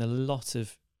there's been a lot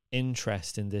of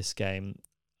interest in this game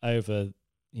over,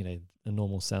 a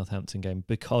normal Southampton game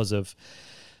because of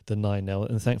the 9-0.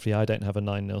 And thankfully, I don't have a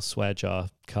 9-0 swear jar,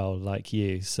 Carl, like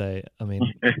you. So,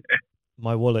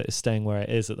 my wallet is staying where it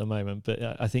is at the moment, but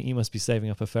I think you must be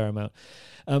saving up a fair amount.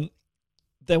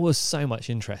 There was so much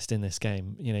interest in this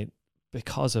game,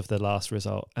 because of the last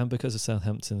result and because of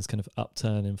Southampton's kind of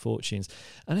upturn in fortunes.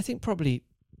 And I think probably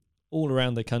all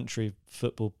around the country,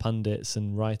 football pundits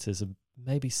and writers have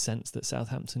maybe sensed that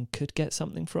Southampton could get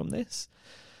something from this.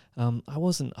 I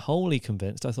wasn't wholly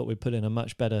convinced. I thought we'd put in a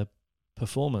much better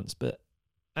performance, but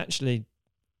actually,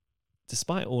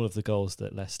 despite all of the goals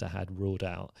that Leicester had ruled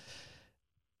out,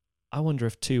 I wonder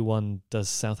if 2-1 does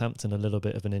Southampton a little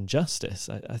bit of an injustice.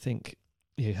 I think,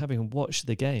 having watched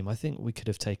the game, I think we could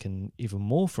have taken even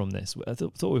more from this. I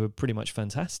thought we were pretty much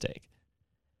fantastic.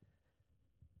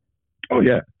 Oh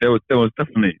yeah, there was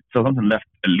definitely Southampton left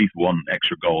at least one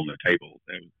extra goal on the table.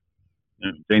 There was,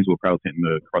 James Ward-Prowse hitting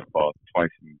the crossbar twice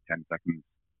in 10 seconds.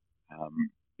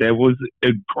 There was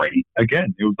it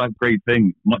was that great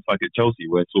thing, much like at Chelsea,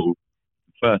 where sort of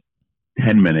the first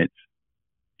 10 minutes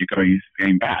you're going, this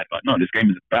game bad. Like, no, this game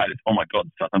isn't bad. It's, oh my God,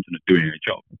 Southampton are doing a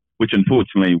job, which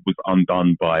unfortunately was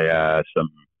undone by some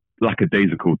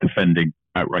lackadaisical defending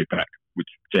at right back, which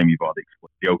Jamie Vardy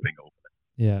explained the opening goal.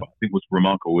 Yeah. But I think what's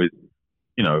remarkable is,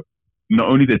 not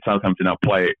only did Southampton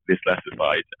outplay this Leicester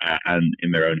side and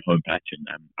in their own home patch and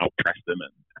outpress them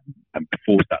and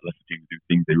force that Leicester team to do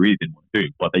things they really didn't want to do,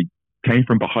 but they came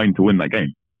from behind to win that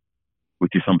game,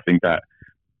 which is something that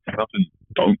Southampton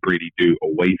don't really do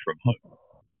away from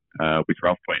home, which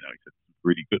Ralph pointed out. He said it's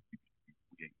really good.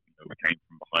 We came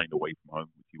from behind away from home,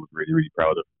 which he was really, really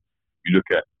proud of. You look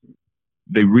at,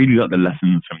 they really got the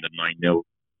lessons from the 9-0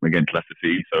 against Leicester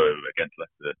City. So against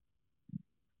Leicester,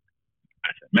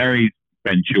 at St Mary's,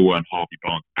 Ben Chilwell and Harvey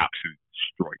Barnes absolutely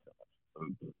destroyed them.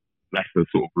 So Leicester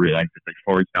sort of realised that they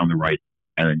foraged down the right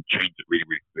and then changed it really,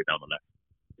 really quickly down the left.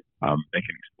 They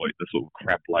can exploit the sort of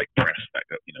crab-like press that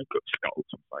got scuttled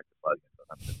from side to side against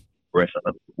Southampton. Whereas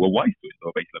Southampton were wise to it.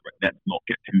 So basically, let's not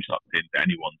get too sucked into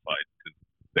any one side because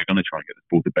they're going to try and get this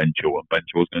ball to Ben Chilwell, and Ben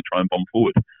Chilwell's going to try and bomb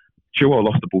forward. Chilwell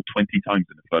lost the ball 20 times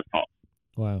in the first half.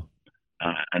 Wow.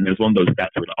 And there's one of those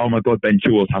stats where like, oh my God, Ben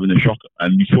Chilwell's having a shocker.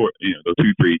 And you saw it, there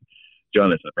were 2-3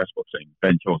 journalists in the press box saying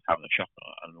Ben Chilwell's having a shocker,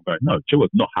 and I'm going, no,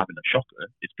 Chilwell's not having a shocker.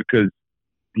 It's because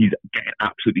he's getting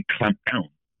absolutely clamped down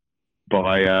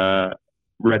by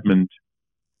Redmond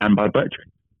and by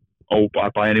Bertrand, or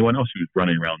by anyone else who's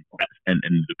running around at the end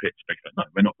of the pitch. Basically, no,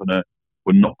 we're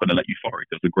not gonna let you forward.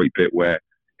 There's a great bit where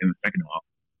in the second half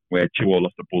where Chilwell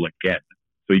lost the ball again.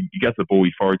 So he gets the ball,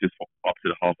 he forages up to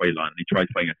the halfway line, and he tries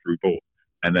playing a through ball,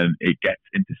 and then it gets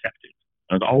intercepted.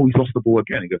 And I was like, oh, he's lost the ball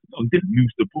again. He goes, no, he didn't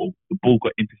lose the ball. The ball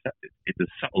got intercepted. It's a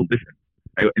subtle difference.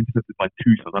 They got intercepted by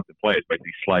two Southampton players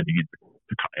basically sliding in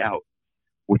to cut it out,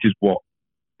 which is what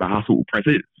the Hassel press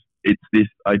is. It's this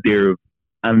idea of,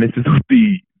 and this is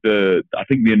I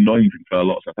think the annoying thing for a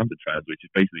lot of Southampton fans, which is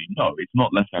basically, no, it's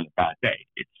not Leicester had a bad day.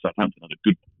 It's Southampton had a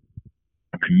good one.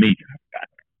 And they made it have a bad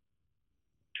day.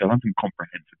 Southampton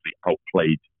comprehensively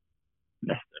outplayed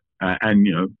Leicester. And,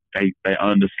 they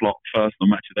earned a slot first on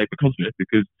match of the day because of it,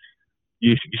 because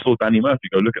you saw Danny Murphy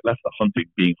go, look at Leicester hunting,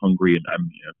 being hungry and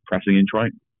pressing in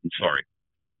triangles. I'm sorry.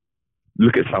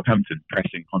 Look at Southampton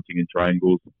pressing, hunting in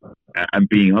triangles and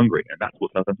being hungry. And that's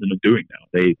what Southampton are doing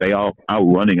now. They are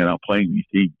outrunning and outplaying these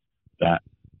teams that,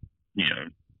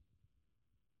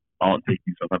 aren't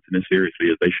taking Southampton as seriously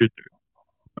as they should do.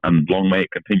 And long may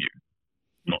it continue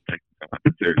not taking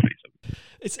Southampton seriously. So.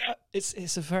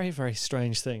 It's a very, very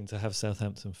strange thing to have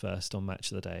Southampton first on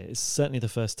Match of the Day. It's certainly the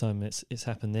first time it's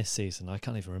happened this season. I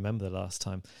can't even remember the last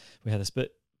time we had this,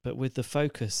 but with the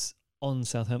focus on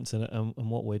Southampton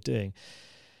and what we're doing,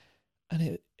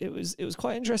 and it was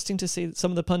quite interesting to see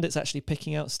some of the pundits actually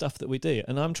picking out stuff that we do.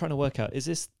 And I'm trying to work out, is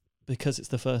this because it's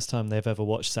the first time they've ever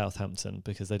watched Southampton,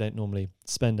 because they don't normally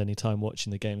spend any time watching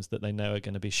the games that they know are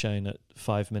going to be shown at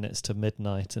 5 minutes to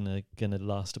midnight and are going to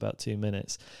last about 2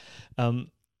 minutes.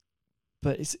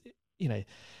 But it's,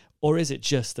 or is it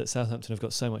just that Southampton have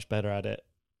got so much better at it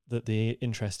that the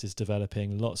interest is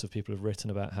developing? Lots of people have written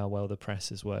about how well the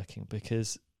press is working,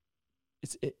 because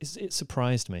it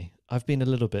surprised me. I've been a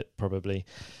little bit probably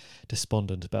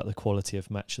despondent about the quality of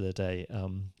Match of the Day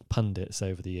pundits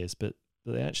over the years, but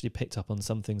they actually picked up on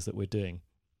some things that we're doing.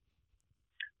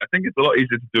 I think it's a lot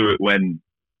easier to do it when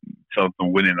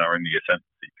Southampton winning are in the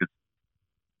ascendancy, because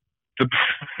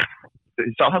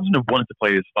Southampton have wanted to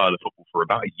play this style of football for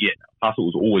about a year now. Hassel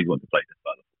was always wanted to play this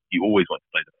style of football. He always wanted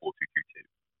to play the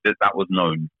 4-2-2-2. That was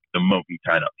known the moment he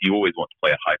turned up. He always wanted to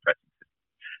play a high pressing system.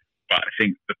 But I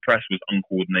think the press was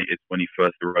uncoordinated when he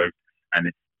first arrived, and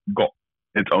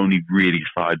it's only really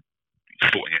started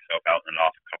sorting itself out in the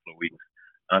last couple of weeks.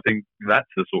 And I think that's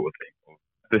the sort of thing.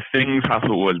 The things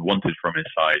Hassel always wanted from his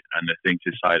side and the things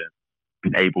his side have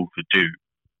been able to do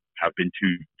have been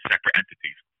two separate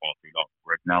entities for far too long,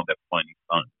 whereas now they're finally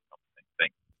starting to become the same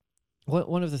thing. Well,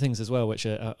 one of the things as well, which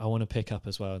I want to pick up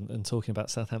as well, and talking about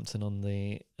Southampton on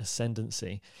the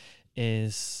ascendancy,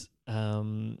 is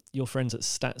your friends at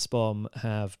StatsBomb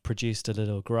have produced a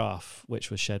little graph, which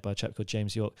was shared by a chap called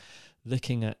James York,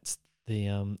 looking at the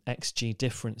XG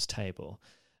difference table.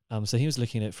 So he was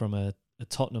looking at it from a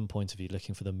Tottenham point of view,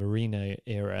 looking for the Mourinho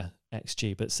era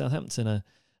XG, but Southampton are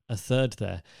third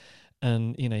there.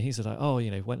 And, he's like,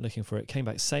 went looking for it, came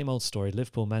back, same old story.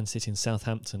 Liverpool, Man City and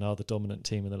Southampton are the dominant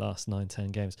team in the last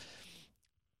 9-10 games,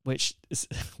 which is,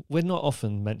 we're not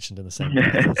often mentioned in the same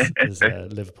breath as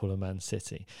Liverpool and Man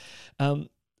City. But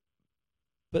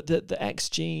the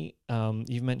XG,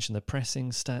 you've mentioned the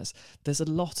pressing stats. There's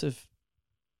a lot of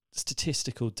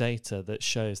statistical data that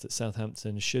shows that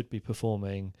Southampton should be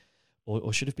performing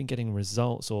or should have been getting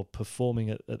results or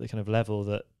performing at the kind of level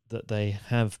that they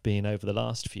have been over the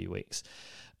last few weeks.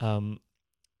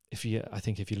 If you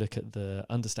look at the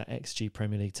Understat XG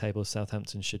Premier League table,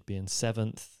 Southampton should be in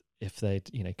 7th if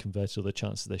they'd converted all the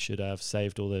chances they should have,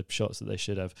 saved all the shots that they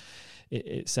should have,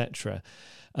 etc.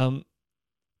 Were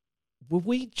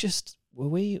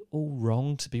we all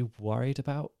wrong to be worried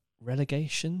about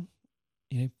relegation?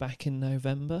 Back in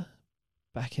November,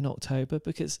 back in October,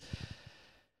 because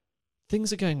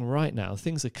things are going right now.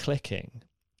 Things are clicking.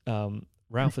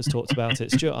 Ralph has talked about it.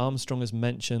 Stuart Armstrong has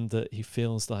mentioned that he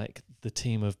feels like the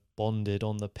team have bonded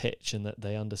on the pitch and that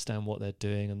they understand what they're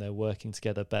doing and they're working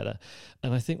together better.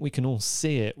 And I think we can all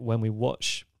see it when we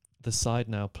watch the side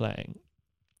now playing.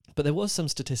 But there was some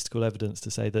statistical evidence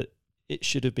to say that it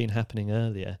should have been happening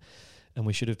earlier and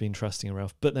we should have been trusting in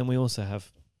Ralph. But then we also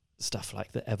have stuff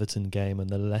like the Everton game and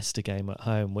the Leicester game at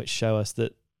home, which show us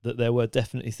that there were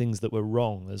definitely things that were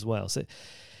wrong as well. So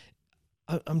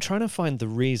I'm trying to find the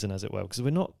reason, as it were, because we're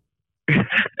not,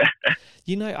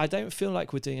 I don't feel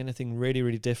like we're doing anything really,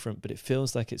 really different, but it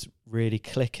feels like it's really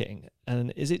clicking.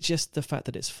 And is it just the fact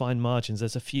that it's fine margins?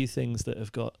 There's a few things that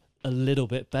have got a little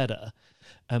bit better.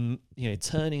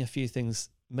 Turning a few things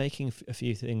making a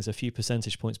few things a few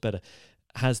percentage points better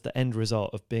has the end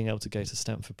result of being able to go to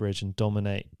Stamford Bridge and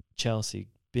dominate Chelsea,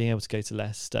 being able to go to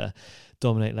Leicester,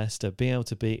 dominate Leicester, being able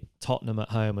to beat Tottenham at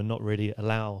home and not really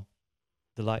allow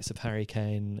the likes of Harry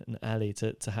Kane and Ali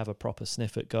to have a proper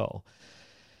sniff at goal.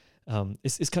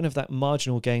 It's kind of that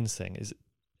marginal gains thing.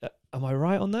 Am I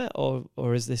right on that,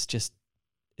 or is this just,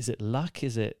 is it luck?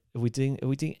 Are we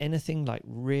doing anything like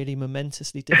really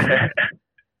momentously different?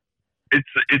 It's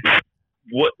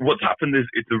what's happened is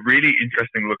it's a really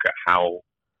interesting look at how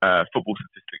football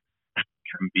statistics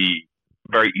can be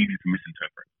very easy to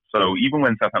misinterpret. So even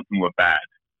when Southampton were bad,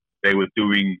 they were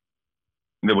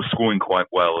scoring quite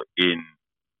well in,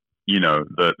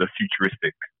 the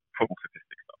futuristic football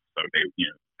statistic stuff. So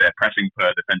they're pressing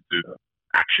per defensive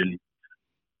action.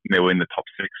 They were in the top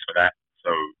 6 for that.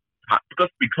 So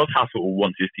because Hassel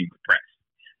wants his team to press,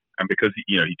 and because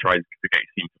he tries to get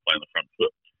his team to play on the front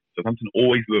foot, Southampton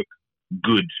always look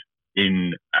good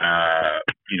in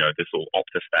the sort of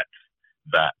Opta stats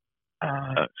that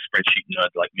spreadsheet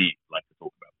nerds like me like to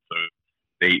talk about. So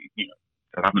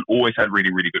Southampton always had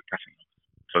really, really good pressing numbers.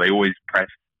 So they always press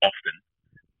often,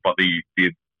 but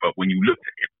but when you looked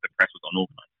at it, the press was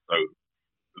unorganized. So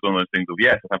it was one of those things of,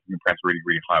 Southampton can press really,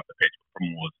 really high up the pitch. But the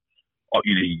problem was,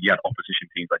 you had opposition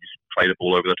teams that just play the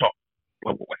ball over the top.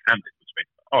 Well, what West Ham did was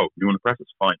basically, you want to press?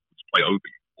 It's fine. Just play over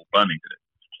you. Or Burnley did it.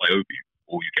 Just play over you.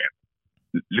 Or you get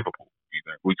Liverpool.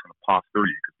 We're just going to pass through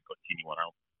you because we've got Gini one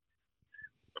out.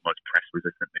 The most press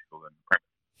resistant midfielder in the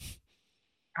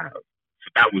Premier. So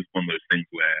that was one of those things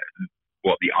where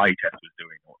what the eye test was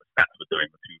doing or the stats were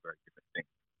doing were two very different things.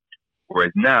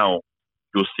 Whereas now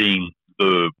you're seeing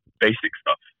the basic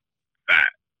stuff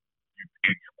that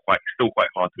it's still quite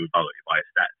hard to evaluate by a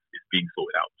stat. It's being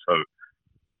sorted out. So,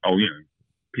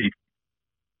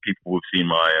 people have seen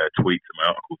my tweets and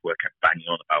my articles where I kept banging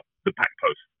on about the back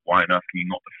post. Why on earth can you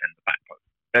not defend the back post?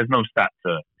 There's no stat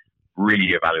to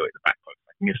really evaluate the back post.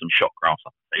 I can give some shot graphs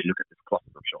up and say, look at this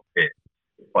cluster of shots here.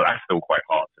 But that's still quite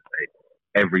hard to say.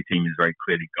 Every team is very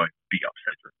clearly going to beat up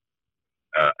Cedric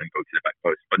and go to the back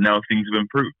post. But now things have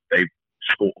improved. They've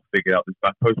sort of figured out this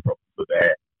back post problem. So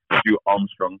Stuart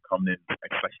Armstrong coming in,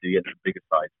 especially against the bigger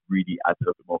side, really adds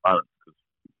a bit more balance. Because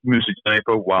Moussa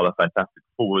Djenepo, while a fantastic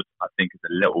forward, I think is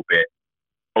a little bit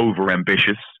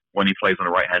over-ambitious when he plays on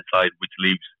the right-hand side, which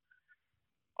leaves,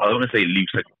 I don't want to say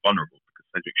leaves Cedric vulnerable, because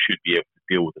Cedric should be able to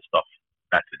deal with the stuff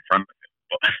that's in front of him.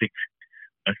 But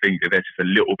I think that there's just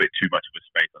a little bit too much of a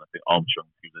space, and I think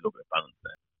Armstrong gives a little bit of balance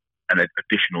there. And an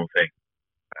additional thing.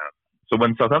 So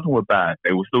when Southampton were bad,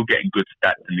 they were still getting good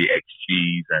stats in the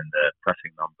XGs and the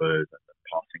pressing numbers and the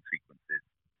passing sequences.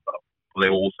 But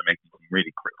they were also making some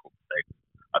really critical mistakes.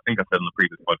 I think I said on the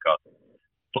previous podcast,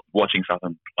 watching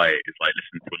Southampton play is like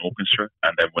listening to an orchestra,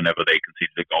 and then whenever they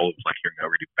conceded a goal, it was like hearing a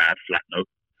really bad flat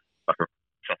note. Like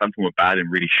Southampton were bad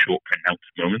in really short, pronounced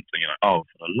moments, and you're like, oh,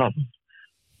 for the love of,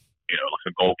 like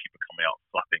a goalkeeper coming out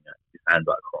flapping his hands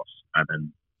out across, and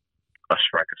then a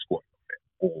striker scoring off it,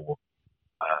 or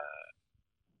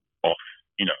off,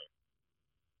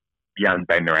 Jan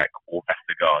Bednarek or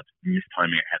Vestergaard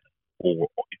mistiming a header, or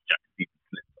if Jack Stevens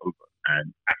slipped over and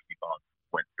Ashley Barnes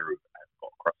went through and got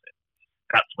across it.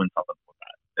 That's when Southampton were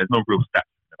bad. There's no real stats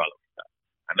to develop that.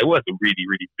 And there was a really,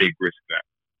 really big risk that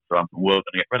Southampton were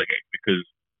going to get relegated, because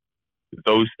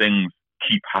those things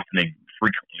keep happening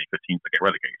frequently for teams that get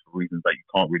relegated for reasons that you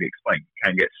can't really explain. You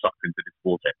can get sucked into this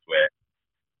vortex where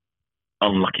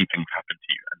unlucky things happen to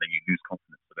you, and then you lose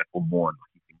confidence, so therefore more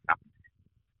unlucky things happen to you.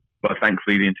 But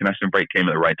thankfully, the international break came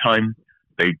at the right time.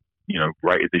 They,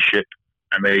 righted the ship,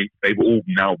 and they've all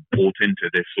now bought into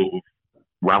this sort of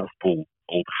Ralph Ball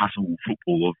or Hassel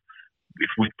football of, if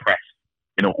we press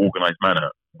in an organised manner,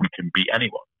 we can beat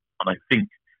anyone. And I think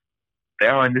they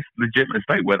are in this legitimate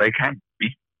state where they can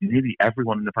beat nearly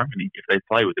everyone in the Premier League if they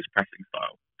play with this pressing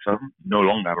style. So no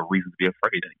longer have a reason to be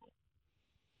afraid anymore.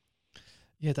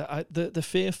 Yeah, the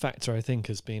fear factor, I think,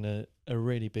 has been a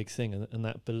really big thing, and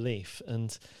that belief.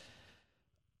 And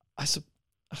I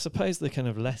suppose the kind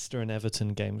of Leicester and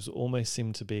Everton games almost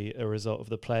seem to be a result of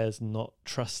the players not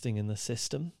trusting in the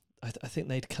system. I think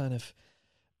they'd kind of,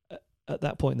 at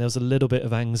that point, there was a little bit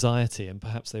of anxiety, and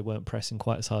perhaps they weren't pressing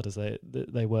quite as hard as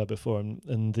they were before.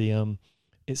 And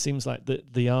it seems like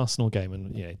the Arsenal game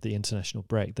and the international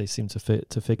break, they seem to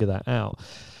figure that out.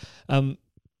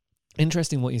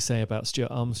 Interesting what you say about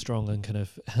Stuart Armstrong and kind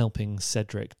of helping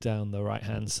Cedric down the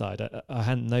right-hand side. I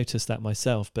hadn't noticed that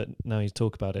myself, but now you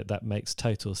talk about it, that makes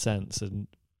total sense, and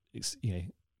it's,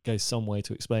 goes some way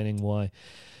to explaining why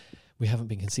we haven't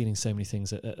been conceding so many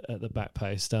things at the back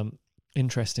post.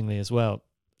 Interestingly as well,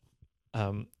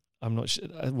 I'm not sure,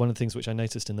 one of the things which I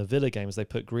noticed in the Villa game is they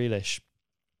put Grealish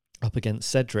up against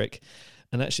Cedric.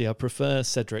 And actually, I prefer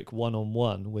Cedric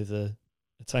one-on-one with a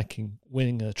attacking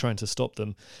winger trying to stop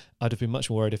them. I'd have been much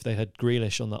more worried if they had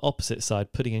Grealish on the opposite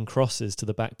side, putting in crosses to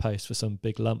the back post for some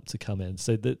big lump to come in.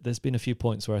 So there's been a few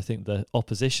points where I think the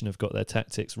opposition have got their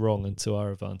tactics wrong and to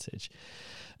our advantage.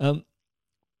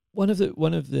 One of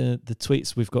the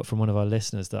tweets we've got from one of our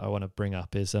listeners that I want to bring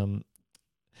up is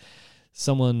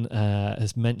someone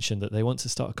has mentioned that they want to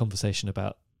start a conversation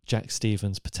about Jack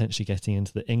Stephens potentially getting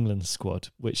into the England squad,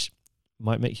 which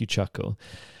might make you chuckle.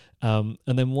 And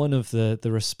then one of the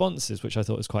responses, which I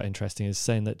thought was quite interesting, is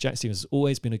saying that Jack Stephens has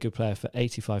always been a good player for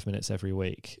 85 minutes every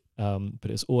week,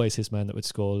 but it's always his man that would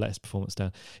score, let his performance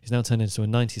down. He's now turned into a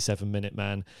 97-minute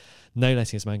man, no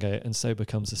letting his man go, and so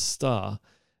becomes a star.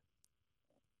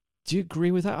 Do you agree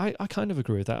with that? I kind of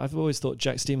agree with that. I've always thought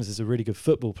Jack Stephens is a really good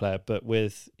football player, but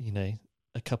with,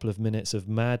 a couple of minutes of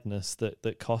madness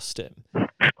that cost him.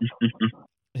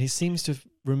 He seems to have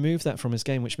removed that from his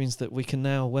game, which means that we can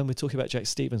now, when we're talking about Jack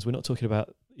Stephens, we're not talking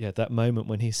about that moment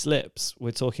when he slips.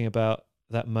 We're talking about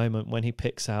that moment when he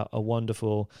picks out a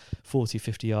wonderful 40,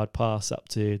 50-yard pass up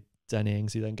to Danny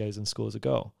Ings, who then goes and scores a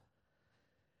goal.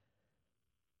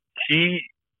 He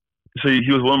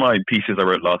was one of my pieces I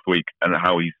wrote last week and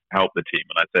how he's helped the team.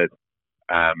 And I said,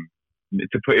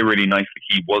 to put it really nicely,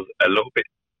 he was a little bit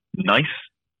nice,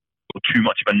 or too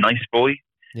much of a nice boy.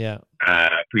 Yeah.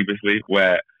 Previously,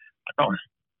 where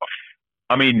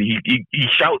he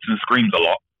shouts and screams a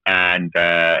lot, and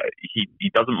he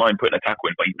doesn't mind putting a tackle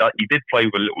in, but he did play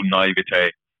with a little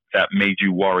naivete that made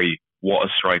you worry what a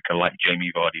striker like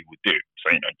Jamie Vardy would do.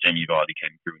 So Jamie Vardy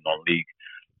came through non-league.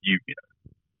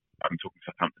 I'm talking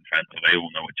Southampton fans, so they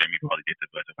all know what Jamie Vardy did to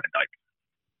Virgil van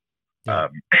Dijk.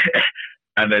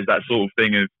 And there's that sort of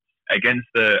thing of against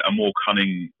a more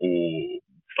cunning or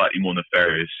slightly more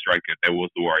nefarious striker, there was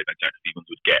the worry that Jack Stephens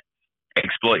would get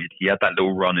exploited. He had that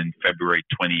little run in February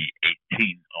 2018,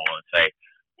 I want to say,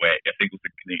 where I think it was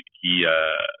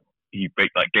he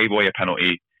gave away a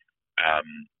penalty,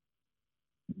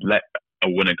 let a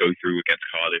winner go through against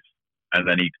Cardiff, and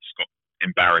then he just got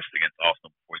embarrassed against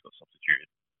Arsenal before he got substituted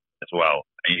as well.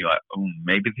 And you're like,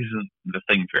 maybe this isn't the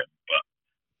thing for him, but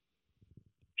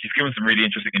he's given some really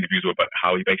interesting interviews about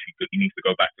how he needs to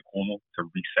go back to Cornwall to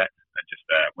reset and just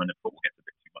when the football gets a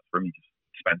bit too much for him, he just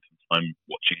spend some time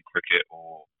watching cricket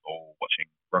or watching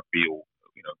rugby or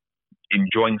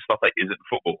enjoying stuff that isn't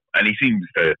football. And he seems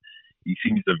a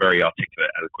very articulate,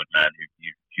 eloquent man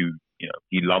who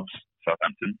he loves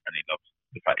Southampton and he loves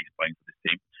the fact he's playing for this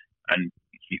team, and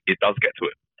it does get to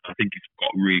it. I think he's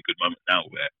got a really good moment now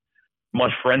where my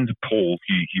friend Paul,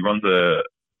 he runs a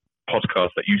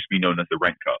podcast that used to be known as the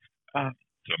Rentcast, so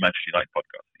a Manchester United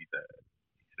podcast.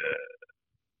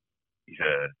 He's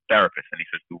a therapist, and he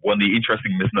says one of the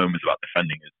interesting misnomers about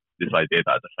defending is this idea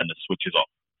that a defender switches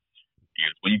off.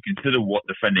 When you consider what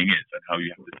defending is and how you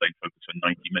have to stay focused for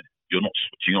 90 minutes, you're not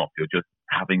switching off. You're just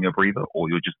having a breather, or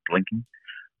you're just blinking.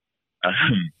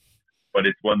 But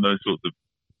it's one of those sorts of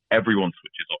everyone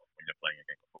switches off when you're playing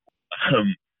against football.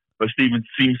 But Stephens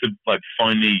seems to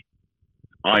finally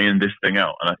iron this thing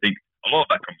out, and I think a lot of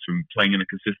that comes from playing in a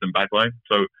consistent backline.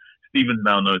 So Stephens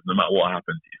now knows no matter what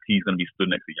happens, he's going to be stood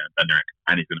next to Jan Bednarek,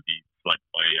 and he's going to be flanked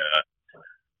by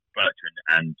Bertrand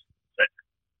and Zek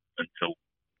until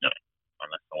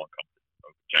unless someone comes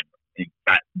over January. I think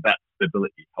that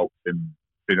stability helps him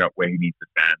figure out where he needs to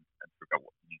stand and figure out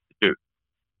what he needs to do.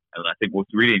 And I think what's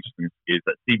really interesting is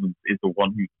that Stephens is the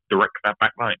one who directs that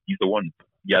back line. He's the one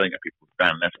yelling at people to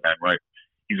stand left, stand right.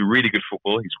 He's a really good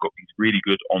footballer. He's really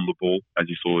good on the ball, as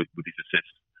you saw with his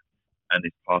assists and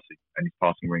his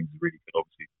passing range is really good.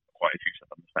 Obviously, quite a few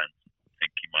Southampton fans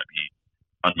think he might be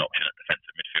an option at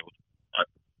defensive midfield.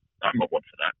 I'm not one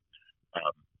for that.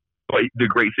 But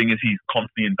the great thing is he's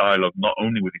constantly in dialogue, not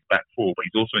only with his back four, but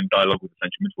he's also in dialogue with the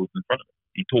central midfielders in front of him.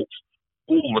 He talks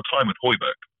all the time with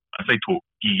Højbjerg. I say talk,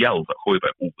 he yells at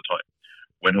Højbjerg all the time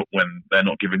when they're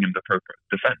not giving him the appropriate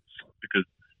defence, because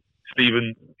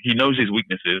Stephens, he knows his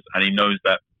weaknesses, and he knows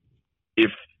that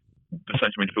if the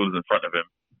central midfielders in front of him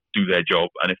do their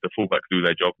job, and if the fullbacks do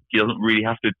their job, he doesn't really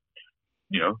have to,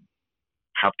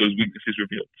 have those weaknesses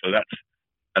revealed. So that's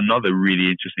another really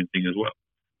interesting thing as well.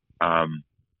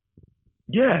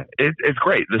 It's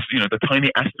great. This, the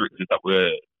tiny asterisks that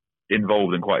were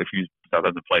involved in quite a few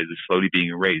Southampton players is slowly being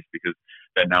erased, because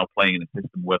they're now playing in a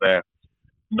system where they're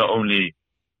not only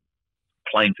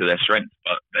playing to their strengths,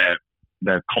 but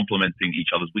they're complementing each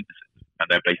other's weaknesses, and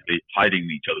they're basically hiding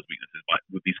each other's weaknesses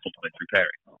with these complementary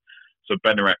pairings. So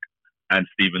Bednarek and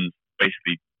Stephens,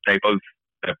 basically, they're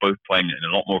both playing in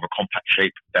a lot more of a compact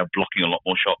shape. They're blocking a lot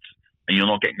more shots, and you're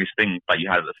not getting this thing that you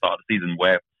had at the start of the season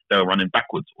where they're running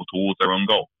backwards or towards their own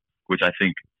goal. which I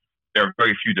think there are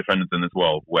very few defenders in this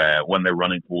world where when they're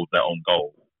running towards their own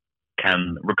goal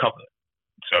can recover.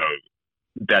 So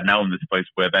they're now in this place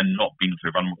where they're not being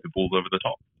able to run with the balls over the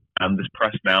top. And this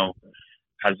press now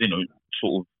has,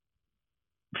 sort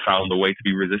of found a way to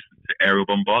be resistant to aerial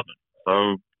bombardment.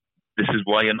 So this is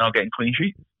why you're now getting clean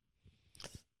sheets.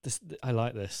 I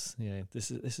like this. Yeah,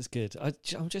 this is good.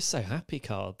 I'm just so happy,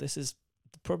 Carl. This is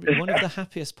probably one of the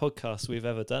happiest podcasts we've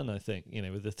ever done, I think,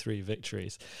 with the 3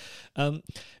 victories. It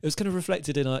was kind of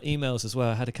reflected in our emails as well.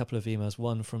 I had a couple of emails,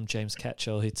 one from James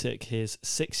Ketchell, who took his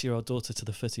 6-year-old daughter to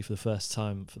the footy for the first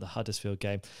time for the Huddersfield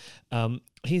game.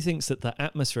 He thinks that the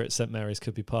atmosphere at St Mary's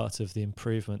could be part of the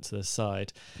improvement to the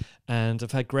side. And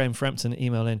I've had Graham Frampton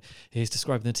email in. He's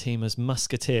describing the team as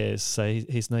musketeers. So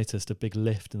he's noticed a big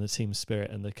lift in the team spirit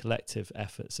and the collective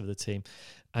efforts of the team.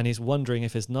 And he's wondering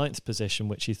if his 9th position,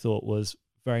 which he thought was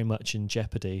very much in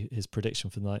jeopardy, his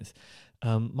prediction for 9th,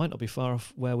 might not be far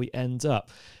off where we end up.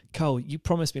 Carl, you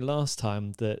promised me last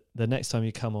time that the next time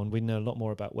you come on, we'd know a lot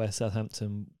more about where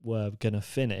Southampton were going to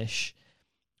finish.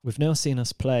 We've now seen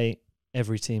us play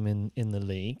every team in the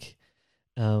league.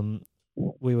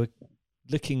 We were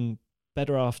looking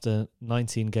better after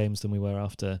 19 games than we were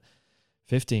after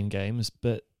 15 games,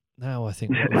 but now I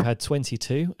think we've had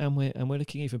 22 and we're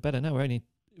looking even better. Now we're only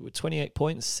 28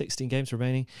 points, 16 games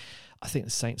remaining. I think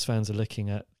the Saints fans are looking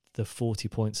at the 40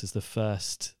 points as the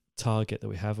first target that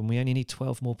we have, and we only need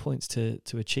 12 more points to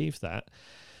achieve that.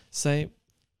 So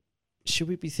should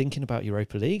we be thinking about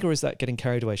Europa League, or is that getting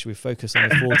carried away? Should we focus on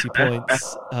the 40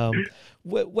 points?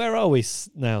 Where are we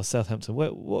now, Southampton?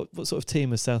 What sort of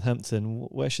team is Southampton?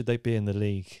 Where should they be in the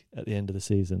league at the end of the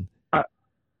season?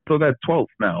 So they're 12th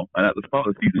now, and at the start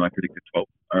of the season I predicted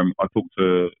 12th. I talked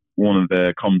to one of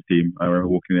their comms team. I remember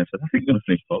walking in and said, I think we're going to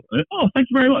finish 12th. Went, oh, thank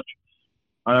you very much.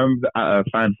 I remember a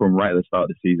fan from right at the start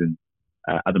of the season,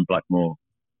 Adam Blackmore,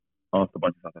 asked a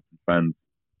bunch of Southampton fans,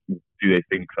 do they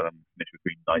think Southampton finish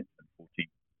between 9th and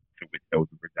 14th? To which there was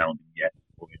a resounding yes,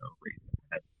 or raising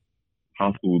their head.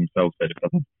 Haskell themselves said if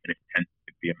Southampton finished 10th,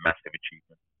 it'd be a massive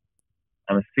achievement.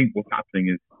 And I think what's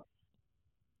happening is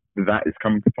that is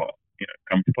coming to pass.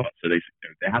 So they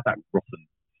had that rotten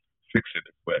fixture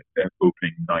where they're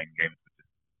opening 9 games.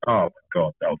 Oh my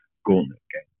God, that was a gauntlet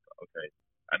game. Okay,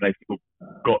 and they still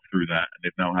got through that, and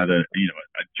they've now had a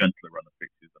gentler run of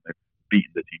fixtures, and they've beaten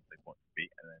the teams they want to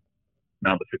beat. And then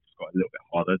now the fixtures got a little bit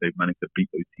harder. They've managed to beat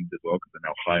those teams as well because they're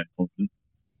now high in confidence.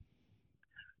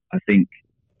 I think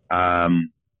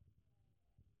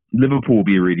Liverpool will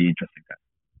be a really interesting test,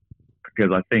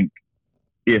 because I think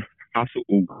if Hassel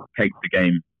will take the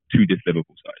game to this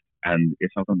Liverpool side, and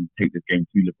if Southampton take this game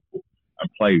to Liverpool and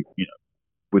play,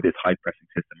 with this high pressing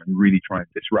system and really try and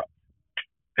disrupt,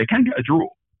 they can get a draw.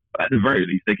 But at the very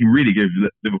least, they can really give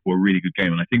Liverpool a really good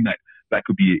game, and I think that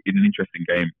could be an interesting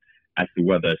game as to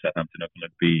whether Southampton are going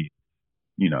to be,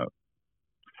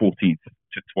 14th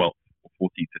to 12th or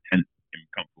 14th to 10th in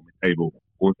comfortable mid-table,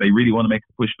 or if they really want to make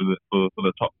a push for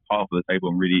the top half of the table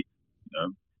and really,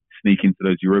 sneak into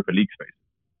those Europa League spaces.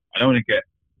 I don't want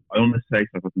to say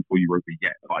Southampton for Europa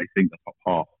yet, but I think the top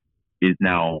half is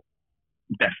now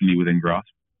definitely within grasp.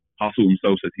 Hassel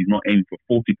himself says he's not aiming for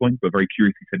 40 points, but very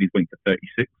curious, he said he's waiting for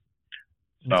 36.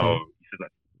 So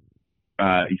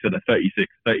he said that 36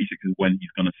 is when he's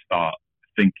going to start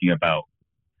thinking about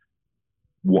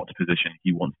what position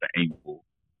he wants to aim for.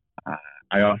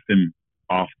 I asked him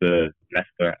after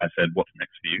Leicester, I said, what's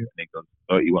next for you? And he goes,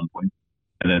 31 points,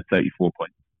 and then 34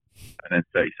 points, and then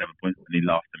 37 points, and he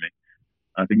laughed at me.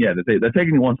 I think, they're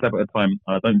taking it one step at a time.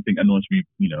 I don't think anyone should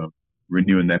be,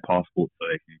 renewing their passports so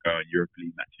they can go on Europa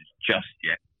League matches just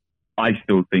yet. I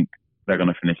still think they're going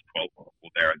to finish 12th or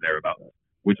thereabouts,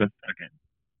 which is, again,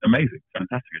 amazing,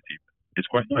 fantastic achievement. It's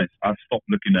quite nice. I've stopped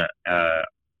looking at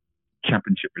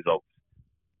championship results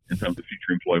in terms of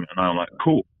future employment, and I'm like,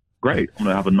 cool, great. I'm going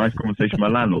to have a nice conversation with my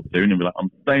landlord soon and be like,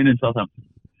 I'm staying in Southampton.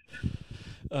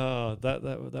 Oh,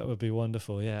 that would be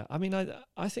wonderful. Yeah, I mean,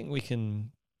 I think we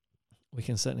can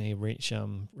certainly reach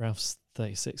Ralph's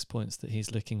 36 points that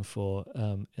he's looking for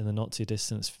in the not too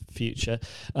distant future.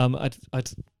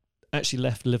 I'd actually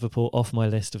left Liverpool off my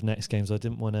list of next games. I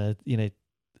didn't want to,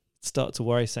 start to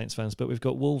worry Saints fans, but we've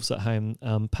got Wolves at home,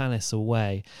 Palace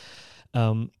away.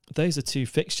 Those are 2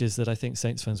 fixtures that I think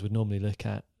Saints fans would normally look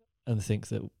at and think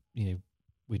that,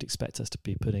 we'd expect us to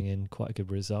be putting in quite a good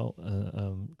result,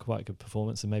 quite a good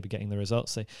performance, and maybe getting the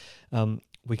results. So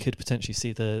we could potentially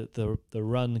see the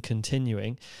run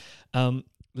continuing.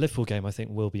 Liverpool game, I think,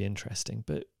 will be interesting,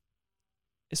 but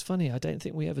it's funny. I don't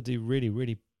think we ever do really,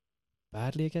 really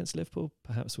badly against Liverpool.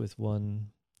 Perhaps with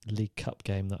one League Cup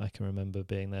game that I can remember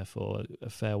being there for a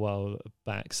fair while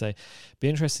back. So be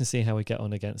interesting to see how we get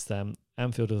on against them.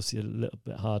 Anfield obviously a little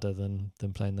bit harder than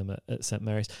playing them at St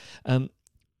Mary's.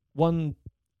 One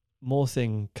more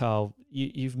thing, Carl,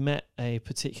 you've met a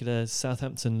particular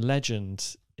Southampton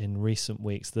legend in recent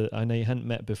weeks that I know you hadn't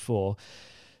met before.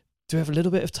 Do we have a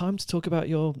little bit of time to talk about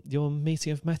your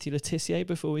meeting of Matthew Le Tissier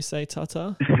before we say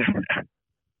ta-ta?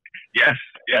 Yes.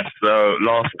 So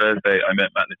last Thursday I met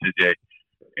Matt Le Tissier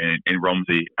in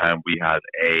Romsey, and we had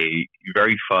a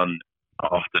very fun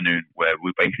afternoon where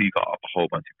we basically got up a whole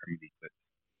bunch of Premier League clips.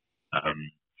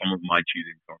 Some of my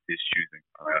choosing, some of his choosing.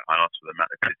 I asked for the Matt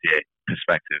Le Tissier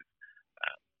perspective,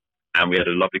 and we had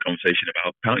a lovely conversation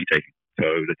about penalty taking. So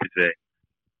Le Tissier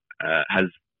has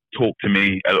talked to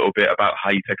me a little bit about how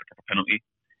you take a proper penalty,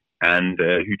 and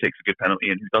who takes a good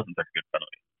penalty and who doesn't take a good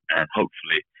penalty. And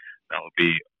hopefully that will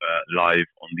be live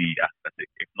on the Athletic,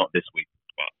 if not this week,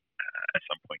 but at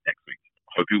some point next week.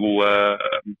 I hope you will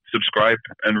subscribe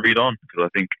and read on, because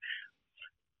I think,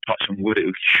 touch on wood,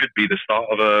 it should be the start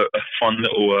of a fun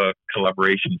little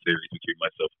collaboration series between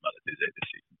myself and Matt Le Tissier this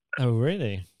season. Oh,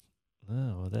 really?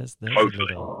 Oh, well, there's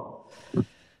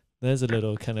a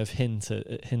little kind of hint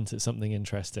at something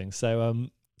interesting. So,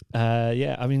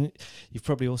 yeah, I mean, you've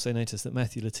probably also noticed that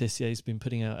Matthew Le Tissier has been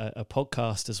putting out a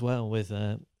podcast as well with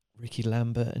Ricky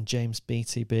Lambert and James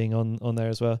Beattie being on there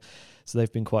as well. So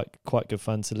they've been quite good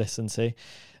fun to listen to.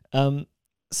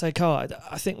 So, Carl,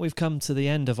 I think we've come to the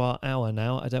end of our hour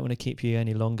now. I don't want to keep you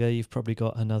any longer. You've probably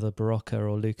got another Barocca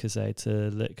or Lucozade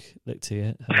to look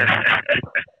to.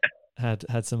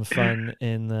 Had some fun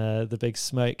in the big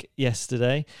smoke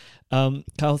yesterday.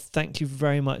 Carl, thank you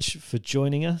very much for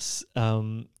joining us.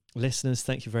 Listeners,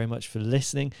 thank you very much for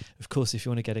listening. Of course, if you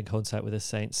want to get in contact with us,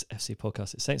 Saints FC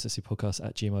Podcast, it's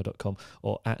saintsfcpodcast@gmail.com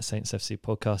or at Saints FC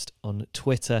Podcast on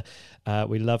Twitter.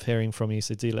 We love hearing from you,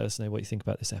 so do let us know what you think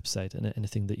about this episode and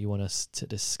anything that you want us to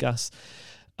discuss.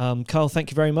 Carl,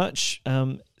 thank you very much.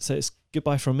 So it's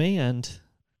goodbye from me, and it's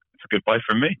a goodbye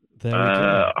from me. There we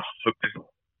go. You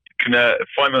can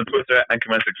find me on Twitter,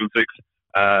 Anchorman616,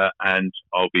 and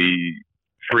I'll be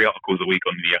 3 articles a week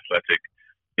on The Athletic,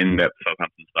 in-depth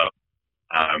Southampton stuff.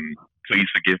 Please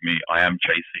forgive me. I am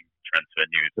chasing transfer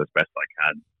news as best I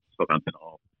can. Southampton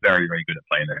are very, very good at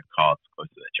playing their cards close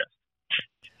to their chest,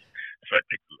 so it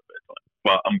takes a little bit of time.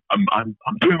 But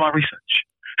I'm doing my research.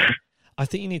 I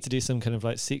think you need to do some kind of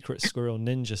like secret squirrel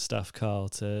ninja stuff, Carl,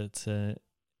 to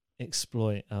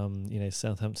exploit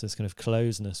Southampton's kind of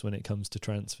closeness when it comes to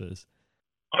transfers.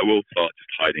 I will start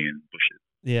just hiding in bushes.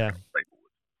 Yeah.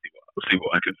 We'll see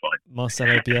what I can find.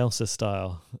 Marcelo Bielsa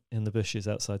style in the bushes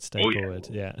outside Stay Forward.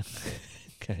 Yeah.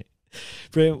 Okay.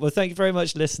 Brilliant. Well, thank you very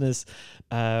much, listeners.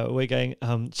 We're going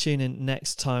tune in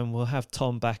next time. We'll have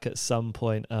Tom back at some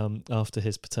point after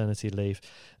his paternity leave.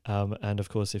 And of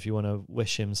course, if you want to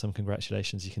wish him some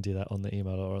congratulations, you can do that on the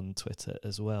email or on Twitter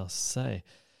as well. So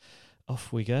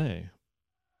off we go.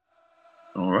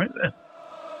 All right then.